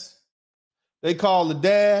ass, they call the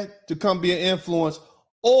dad to come be an influence,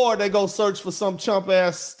 or they go search for some chump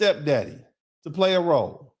ass stepdaddy to play a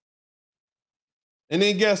role. And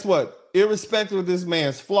then guess what? Irrespective of this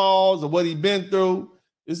man's flaws or what he's been through,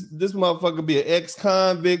 this motherfucker be an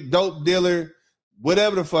ex-convict, dope dealer,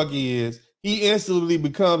 whatever the fuck he is, he instantly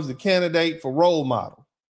becomes the candidate for role model.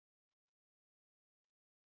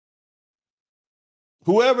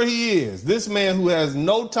 Whoever he is, this man who has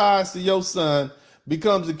no ties to your son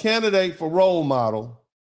becomes a candidate for role model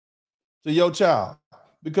to your child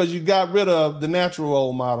because you got rid of the natural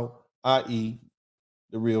role model, i.e.,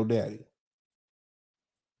 the real daddy.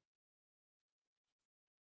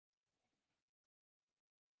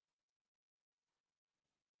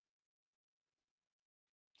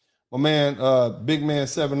 My man, Big Man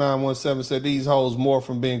 7917 said these hoes more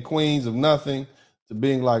from being queens of nothing to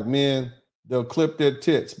being like men. They'll clip their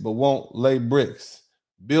tits but won't lay bricks,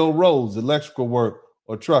 build roads, electrical work,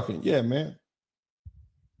 or trucking. Yeah, man.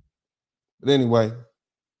 But anyway,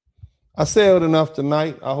 I said enough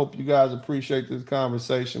tonight. I hope you guys appreciate this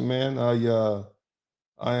conversation, man.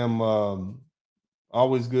 I am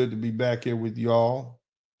always good to be back here with y'all.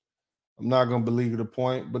 I'm not going to belabor the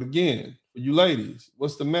point. But again, for you ladies,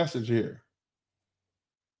 what's the message here?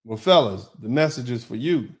 Well, fellas, the message is for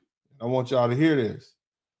you. I want y'all to hear this.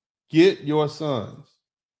 Get your sons.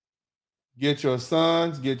 Get your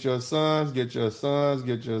sons, get your sons, get your sons,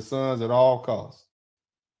 get your sons at all costs.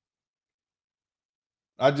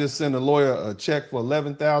 I just sent a lawyer a check for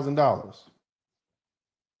 $11,000.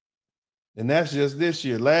 And that's just this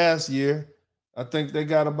year. Last year, I think they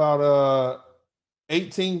got about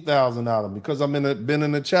 $18,000 out of me because I've been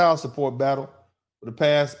in a child support battle for the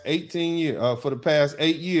past 18 years, for the past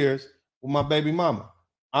 8 years with my baby mama.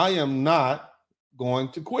 I am not going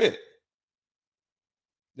to quit.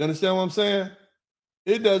 You understand what I'm saying?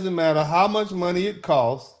 It doesn't matter how much money it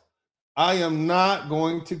costs. I am not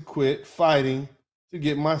going to quit fighting to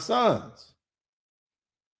get my sons.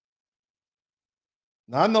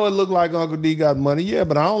 Now, I know it looked like Uncle D got money, yeah,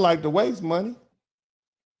 but I don't like to waste money.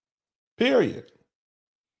 Period.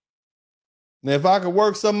 Now, if I could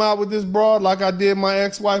work something out with this broad like I did my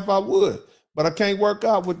ex-wife, I would. But I can't work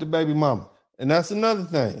out with the baby mama. And that's another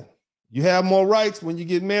thing. You have more rights when you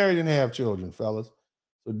get married and have children, fellas.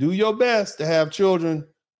 So do your best to have children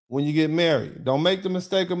when you get married. Don't make the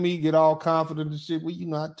mistake of me, get all confident and shit. Well, you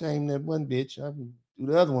know, I tamed that one bitch. I can do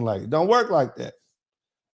the other one like it. Don't work like that.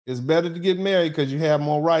 It's better to get married because you have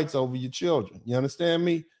more rights over your children. You understand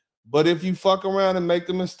me? But if you fuck around and make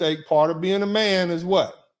the mistake, part of being a man is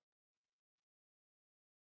what?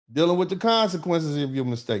 Dealing with the consequences of your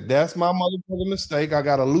mistake. That's my motherfucking mistake. I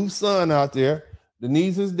got a loose son out there that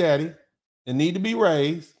needs his daddy and need to be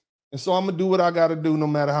raised. And so I'm going to do what I got to do no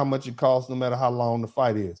matter how much it costs, no matter how long the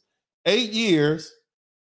fight is. 8 years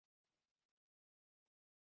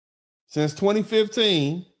since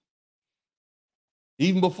 2015,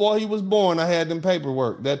 even before he was born, I had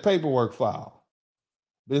that paperwork file.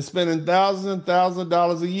 Been spending thousands and thousands of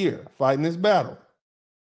dollars a year fighting this battle.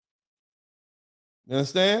 You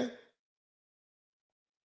understand?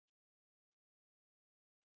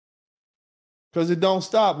 Because it don't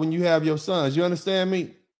stop when you have your sons. You understand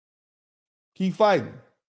me? Keep fighting.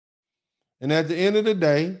 And at the end of the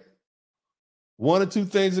day, one or two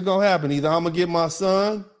things are going to happen. Either I'm going to get my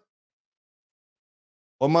son,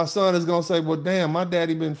 or my son is going to say, well, damn, my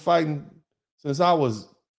daddy been fighting since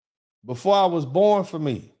before I was born for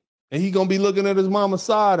me. And he going to be looking at his mama's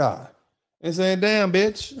side eye and saying, damn,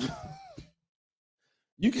 bitch,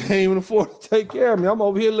 you can't even afford to take care of me. I'm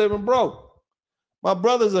over here living broke. My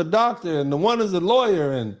brother's a doctor and the one is a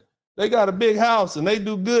lawyer and they got a big house and they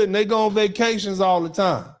do good and they go on vacations all the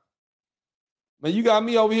time. Man, you got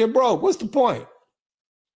me over here broke. What's the point?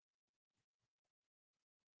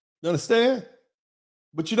 You understand?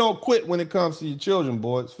 But you don't quit when it comes to your children,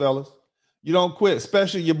 boys, fellas. You don't quit,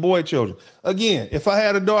 especially your boy children. Again, if I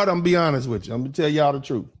had a daughter, I'm going to be honest with you. I'm going to tell y'all the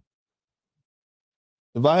truth.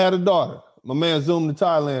 If I had a daughter, my man Zoom to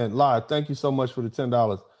Thailand live. Thank you so much for the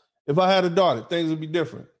 $10. If I had a daughter, things would be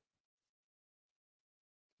different.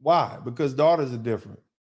 Why? Because daughters are different.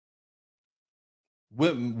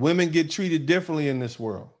 Women get treated differently in this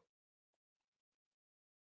world.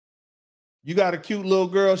 You got a cute little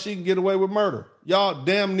girl, she can get away with murder. Y'all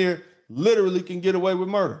damn near literally can get away with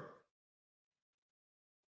murder.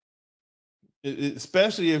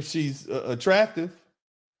 Especially if she's attractive.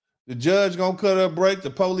 The judge gonna cut her a break. The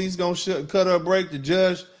police gonna cut her a break. The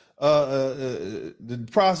judge, the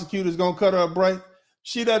prosecutor's gonna cut her a break.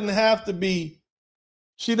 She doesn't have to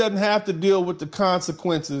deal with the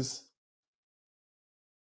consequences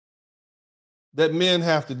that men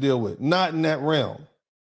have to deal with. Not in that realm.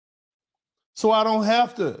 So I don't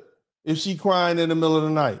have to, if she crying in the middle of the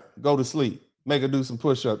night, go to sleep, make her do some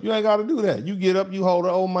push-ups. You ain't got to do that. You get up, you hold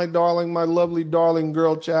her. Oh, my darling, my lovely, darling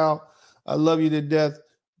girl child. I love you to death.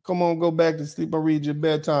 Come on, go back to sleep. I'll read your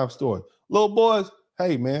bedtime story. Little boys,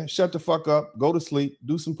 hey, man, shut the fuck up. Go to sleep.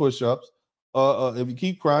 Do some push-ups. If you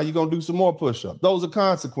keep crying, you're going to do some more push-ups. Those are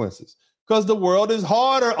consequences. Because the world is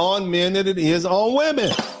harder on men than it is on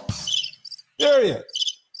women. Period.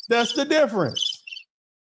 That's the difference.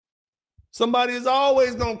 Somebody is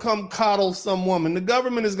always going to come coddle some woman. The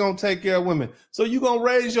government is going to take care of women. So you're going to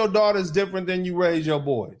raise your daughters different than you raise your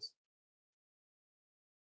boys.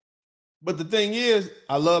 But the thing is,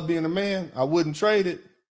 I love being a man. I wouldn't trade it.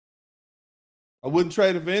 I wouldn't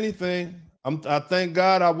trade it for anything. I thank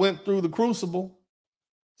God I went through the crucible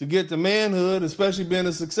to get to manhood, especially being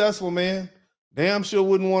a successful man. Damn sure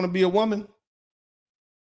wouldn't want to be a woman.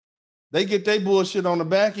 They get their bullshit on the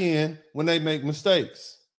back end when they make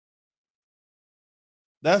mistakes.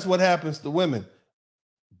 That's what happens to women.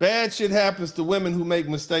 Bad shit happens to women who make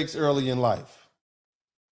mistakes early in life.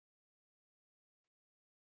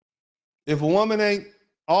 If a woman ain't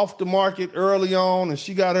off the market early on and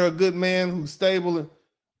she got her a good man who's stable,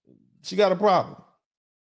 she got a problem.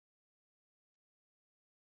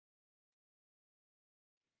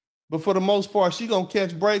 But for the most part, she gonna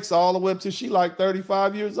catch breaks all the way up till she like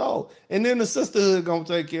 35 years old. And then the sisterhood gonna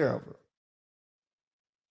take care of her.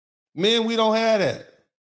 Men, we don't have that.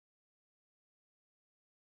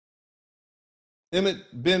 Emmett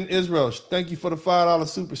Ben Israel, thank you for the $5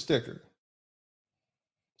 super sticker.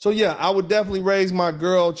 So yeah, I would definitely raise my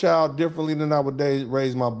girl child differently than I would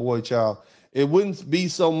raise my boy child. It wouldn't be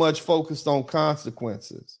so much focused on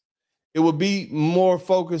consequences. It would be more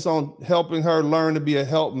focused on helping her learn to be a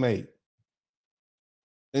helpmate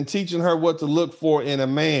and teaching her what to look for in a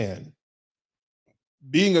man.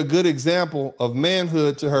 Being a good example of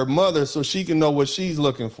manhood to her mother so she can know what she's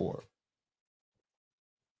looking for.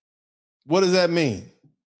 What does that mean?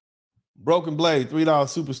 Broken Blade, $3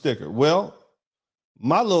 super sticker. Well,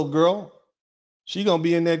 my little girl, she gonna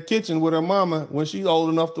be in that kitchen with her mama when she's old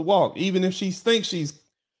enough to walk. Even if she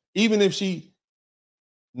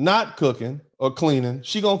not cooking or cleaning,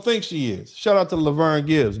 she gonna think she is. Shout out to Laverne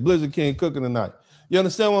Gibbs, Blizzard King cooking tonight. You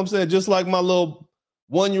understand what I'm saying? Just like my little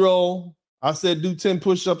 1-year-old, I said, do 10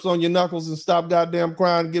 push-ups on your knuckles and stop goddamn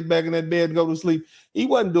crying and get back in that bed and go to sleep. He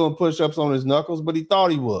wasn't doing push-ups on his knuckles, but he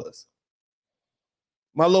thought he was.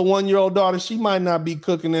 My little 1-year-old daughter, she might not be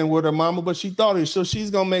cooking in with her mama, but she thought it. So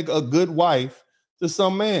she's going to make a good wife to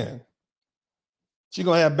some man. She's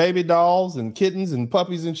going to have baby dolls and kittens and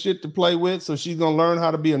puppies and shit to play with. So she's going to learn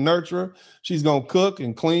how to be a nurturer. She's going to cook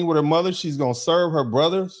and clean with her mother. She's going to serve her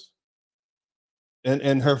brothers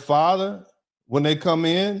and her father. When they come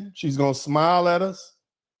in, she's going to smile at us.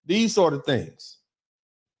 These sort of things.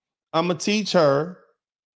 I'm going to teach her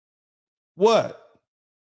what?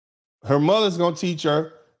 Her mother's going to teach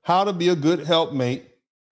her how to be a good helpmate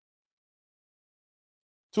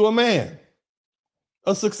to a man,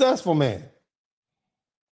 a successful man.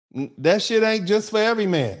 That shit ain't just for every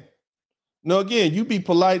man. No, again, you be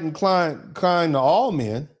polite and kind to all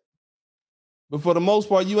men, but for the most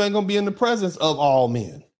part, you ain't going to be in the presence of all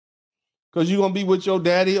men because you're going to be with your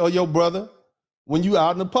daddy or your brother when you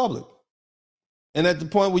out in the public. And at the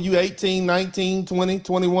point where you 18, 19, 20,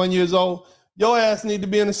 21 years old, your ass need to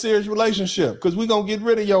be in a serious relationship because we're going to get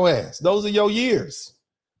rid of your ass. Those are your years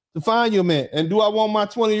to find your man. And do I want my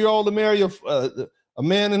 20-year-old to marry a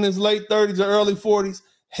man in his late 30s or early 40s?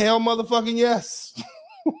 Hell motherfucking yes.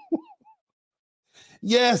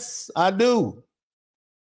 Yes, I do.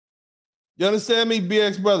 You understand me,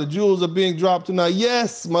 BX brother? Jewels are being dropped tonight.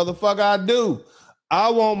 Yes, motherfucker, I do. I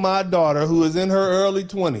want my daughter who is in her early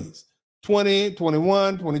 20s, 20,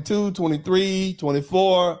 21, 22, 23,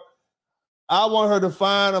 24. I want her to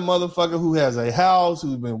find a motherfucker who has a house,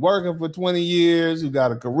 who's been working for 20 years, who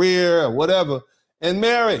got a career or whatever, and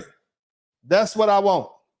marry. That's what I want.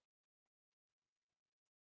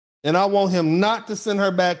 And I want him not to send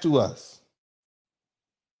her back to us.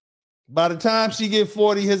 By the time she get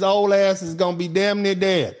 40, his old ass is going to be damn near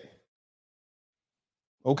dead.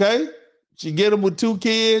 Okay? She get him with 2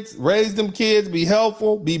 kids, raise them kids, be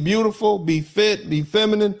helpful, be beautiful, be fit, be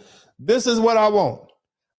feminine. This is what I want.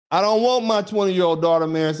 I don't want my 20-year-old daughter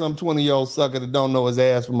marrying some 20-year-old sucker that don't know his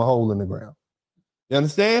ass from a hole in the ground. You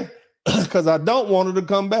understand? Because I don't want her to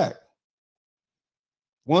come back.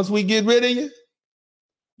 Once we get rid of you,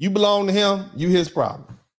 you belong to him, you his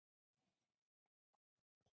problem.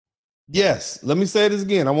 Yes, let me say this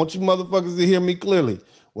again. I want you motherfuckers to hear me clearly.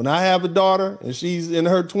 When I have a daughter and she's in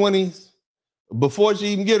her 20s, before she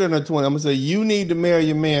even get in her 20s, I'm going to say, you need to marry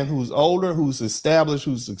a man who's older, who's established,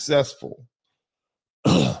 who's successful.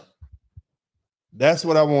 That's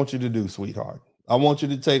what I want you to do, sweetheart. I want you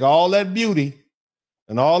to take all that beauty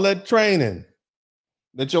and all that training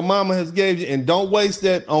that your mama has gave you, and don't waste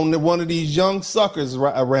that on one of these young suckers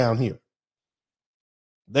around here.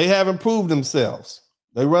 They haven't proved themselves.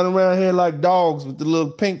 They run around here like dogs with the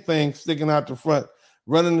little pink thing sticking out the front,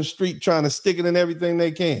 running the street trying to stick it in everything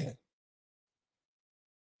they can.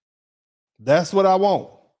 That's what I want.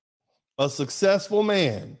 A successful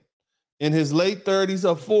man in his late 30s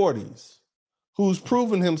or 40s who's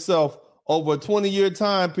proven himself over a 20-year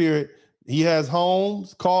time period. He has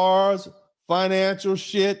homes, cars, financial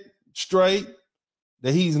shit straight,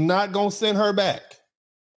 that he's not going to send her back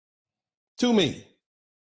to me.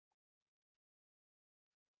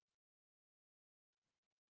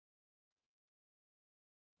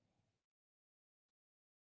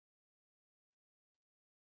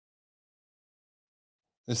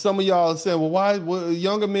 And some of y'all are saying, well, why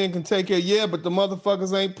younger men can take care? Yeah, but the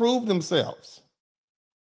motherfuckers ain't proved themselves.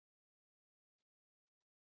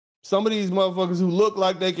 Some of these motherfuckers who look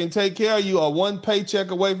like they can take care of you are one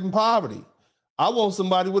paycheck away from poverty. I want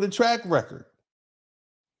somebody with a track record.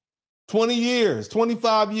 20 years,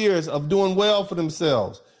 25 years of doing well for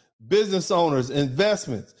themselves. Business owners,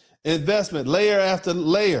 investment, layer after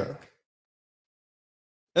layer.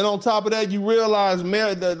 And on top of that, you realize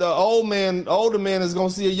the older man is going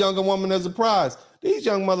to see a younger woman as a prize. These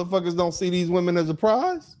young motherfuckers don't see these women as a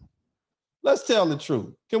prize. Let's tell the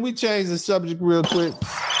truth. Can we change the subject real quick?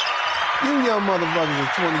 You young motherfuckers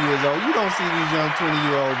are 20 years old. You don't see these young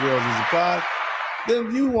 20-year-old girls as a prize.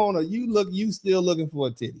 Then you still looking for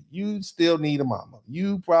a titty. You still need a mama.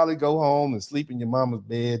 You probably go home and sleep in your mama's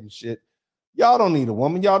bed and shit. Y'all don't need a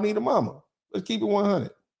woman. Y'all need a mama. Let's keep it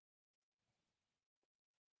 100.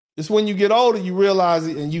 It's when you get older, you realize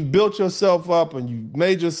it, and you built yourself up and you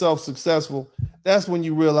made yourself successful. That's when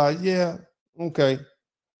you realize, yeah, okay,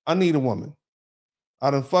 I need a woman.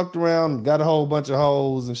 I done fucked around and got a whole bunch of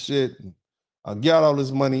hoes and shit. And I got all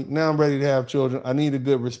this money. Now I'm ready to have children. I need a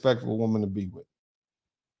good, respectful woman to be with.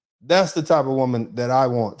 That's the type of woman that I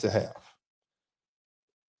want to have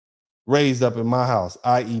raised up in my house,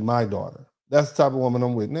 i.e. my daughter. That's the type of woman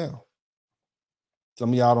I'm with now. Some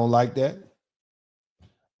of y'all don't like that.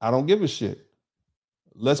 I don't give a shit.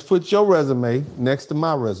 Let's put your resume next to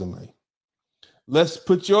my resume. Let's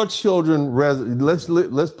put your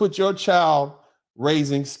let's put your child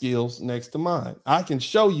raising skills next to mine. I can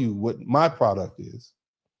show you what my product is.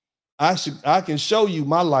 I can show you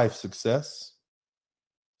my life success.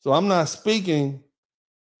 So I'm not speaking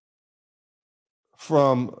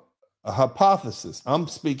from a hypothesis. I'm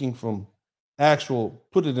speaking from actual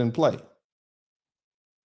put it in play.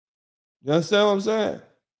 You understand what I'm saying?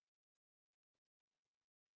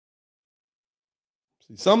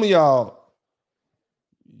 See, some of y'all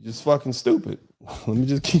just fucking stupid. Let me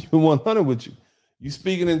just keep it 100 with you. You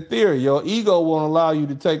speaking in theory. Your ego won't allow you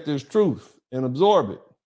to take this truth and absorb it.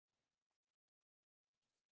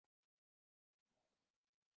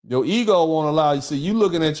 Your ego won't allow you. See, you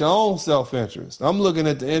looking at your own self-interest. I'm looking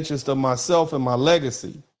at the interest of myself and my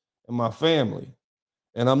legacy and my family.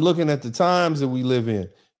 And I'm looking at the times that we live in.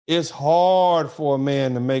 It's hard for a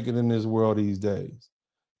man to make it in this world these days.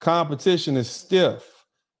 Competition is stiff.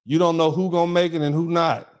 You don't know who gonna make it and who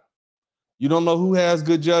not. You don't know who has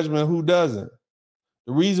good judgment and who doesn't.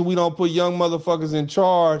 The reason we don't put young motherfuckers in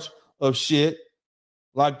charge of shit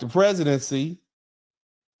like the presidency,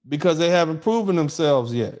 because they haven't proven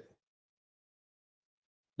themselves yet.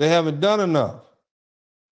 They haven't done enough.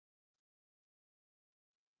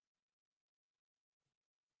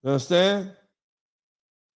 You understand?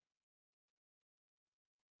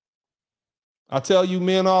 I tell you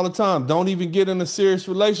men all the time, don't even get in a serious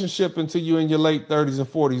relationship until you're in your late 30s and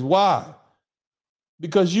 40s. Why?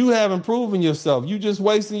 Because you haven't proven yourself. You just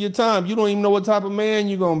wasting your time. You don't even know what type of man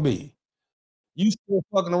you're going to be. You still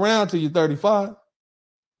fucking around till you're 35.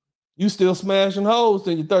 You still smashing hoes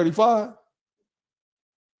till you're 35.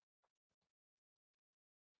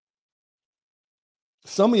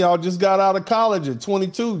 Some of y'all just got out of college at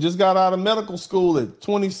 22, just got out of medical school at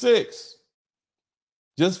 26,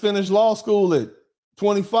 just finished law school at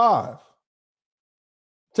 25.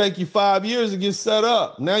 Take you 5 years to get set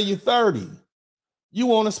up. Now you're 30. You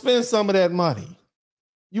want to spend some of that money.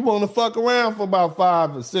 You want to fuck around for about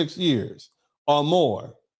 5 or 6 years or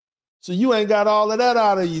more. So you ain't got all of that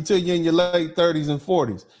out of you till you're in your late 30s and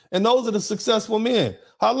 40s. And those are the successful men.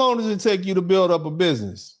 How long does it take you to build up a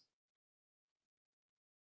business?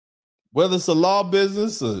 Whether it's a law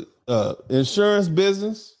business, a insurance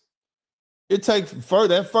business, it takes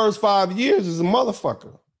that first 5 years is a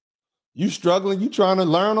motherfucker. You struggling, you trying to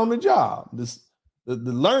learn on the job. The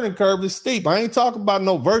learning curve is steep. I ain't talking about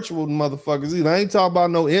no virtual motherfuckers either. I ain't talking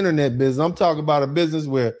about no internet business. I'm talking about a business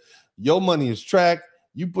where your money is tracked.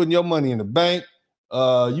 You putting your money in the bank.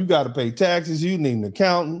 You got to pay taxes. You need an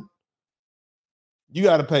accountant. You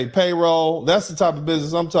got to pay payroll. That's the type of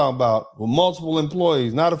business I'm talking about with multiple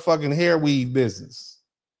employees, not a fucking hair weave business,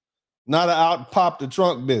 not an out pop the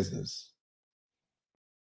trunk business.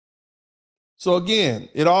 So again,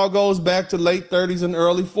 it all goes back to late 30s and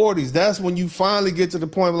early 40s. That's when you finally get to the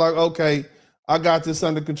point where like, okay, I got this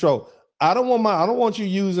under control. I don't want you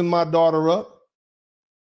using my daughter up.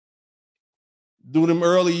 Do them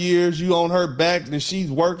early years, you on her back and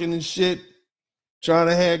she's working and shit, trying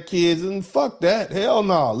to have kids, and fuck that. Hell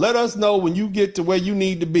no. Let us know when you get to where you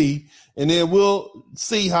need to be, and then we'll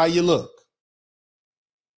see how you look.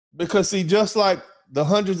 Because see, just like the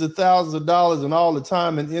hundreds of thousands of dollars and all the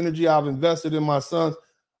time and energy I've invested in my sons,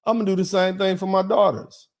 I'm going to do the same thing for my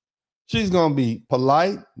daughters. She's going to be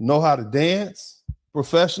polite, know how to dance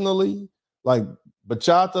professionally, like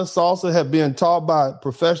bachata, salsa have been taught by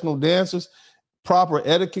professional dancers, proper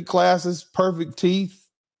etiquette classes, perfect teeth,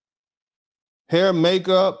 hair,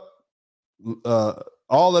 makeup,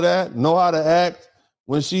 all of that, know how to act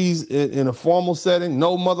when she's in a formal setting,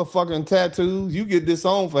 no motherfucking tattoos. You get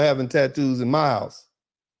disowned for having tattoos in my house.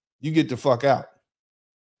 You get the fuck out.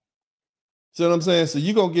 See what I'm saying? So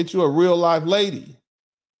you're going to get you a real life lady.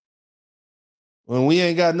 When we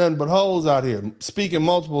ain't got nothing but hoes out here, speaking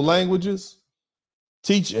multiple languages,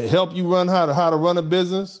 help you run how to run a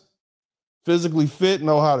business, physically fit,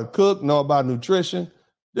 know how to cook, know about nutrition.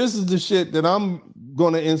 This is the shit that I'm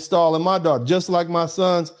going to install in my daughter. Just like my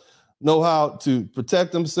sons know how to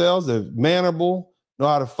protect themselves, they're mannerable, know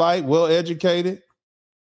how to fight, well-educated.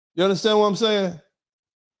 You understand what I'm saying?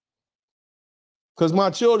 Because my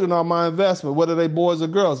children are my investment, whether they boys or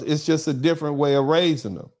girls. It's just a different way of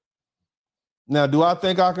raising them. Now, do I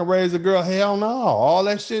think I can raise a girl? Hell no. All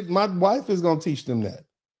that shit, my wife is going to teach them that.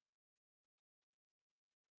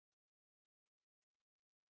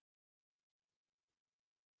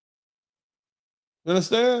 You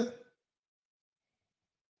understand?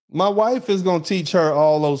 My wife is going to teach her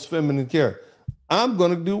all those feminine care. I'm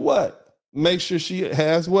going to do what? Make sure she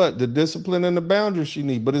has what? The discipline and the boundaries she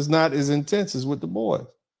needs, but it's not as intense as with the boys.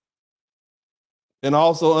 And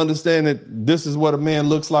also understand that this is what a man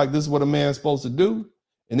looks like. This is what a man's supposed to do.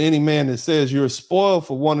 And any man that says you're spoiled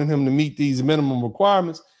for wanting him to meet these minimum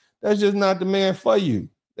requirements, that's just not the man for you.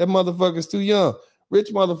 That motherfucker's too young. Rich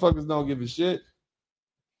motherfuckers don't give a shit.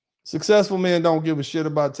 Successful men don't give a shit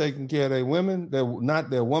about taking care of their women. They're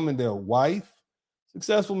not their woman, their wife.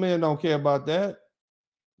 Successful men don't care about that.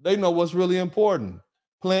 They know what's really important.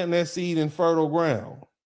 Planting that seed in fertile ground.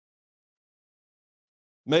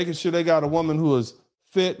 Making sure they got a woman who is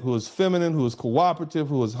fit, who is feminine, who is cooperative,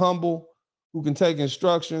 who is humble, who can take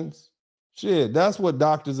instructions. Shit, that's what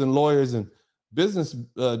doctors and lawyers and business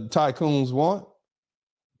tycoons want.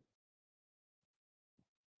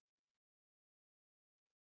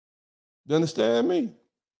 You understand me?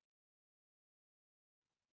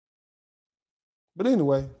 But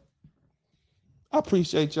anyway, I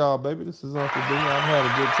appreciate y'all, baby. This is Uncle D. I've had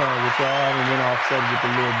a good time with y'all. I done went off subject a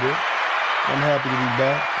little bit. I'm happy to be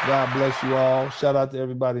back. God bless you all. Shout out to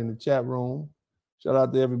everybody in the chat room. Shout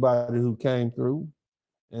out to everybody who came through.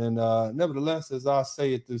 And nevertheless, as I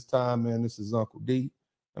say at this time, man, this is Uncle D,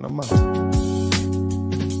 and I'm out.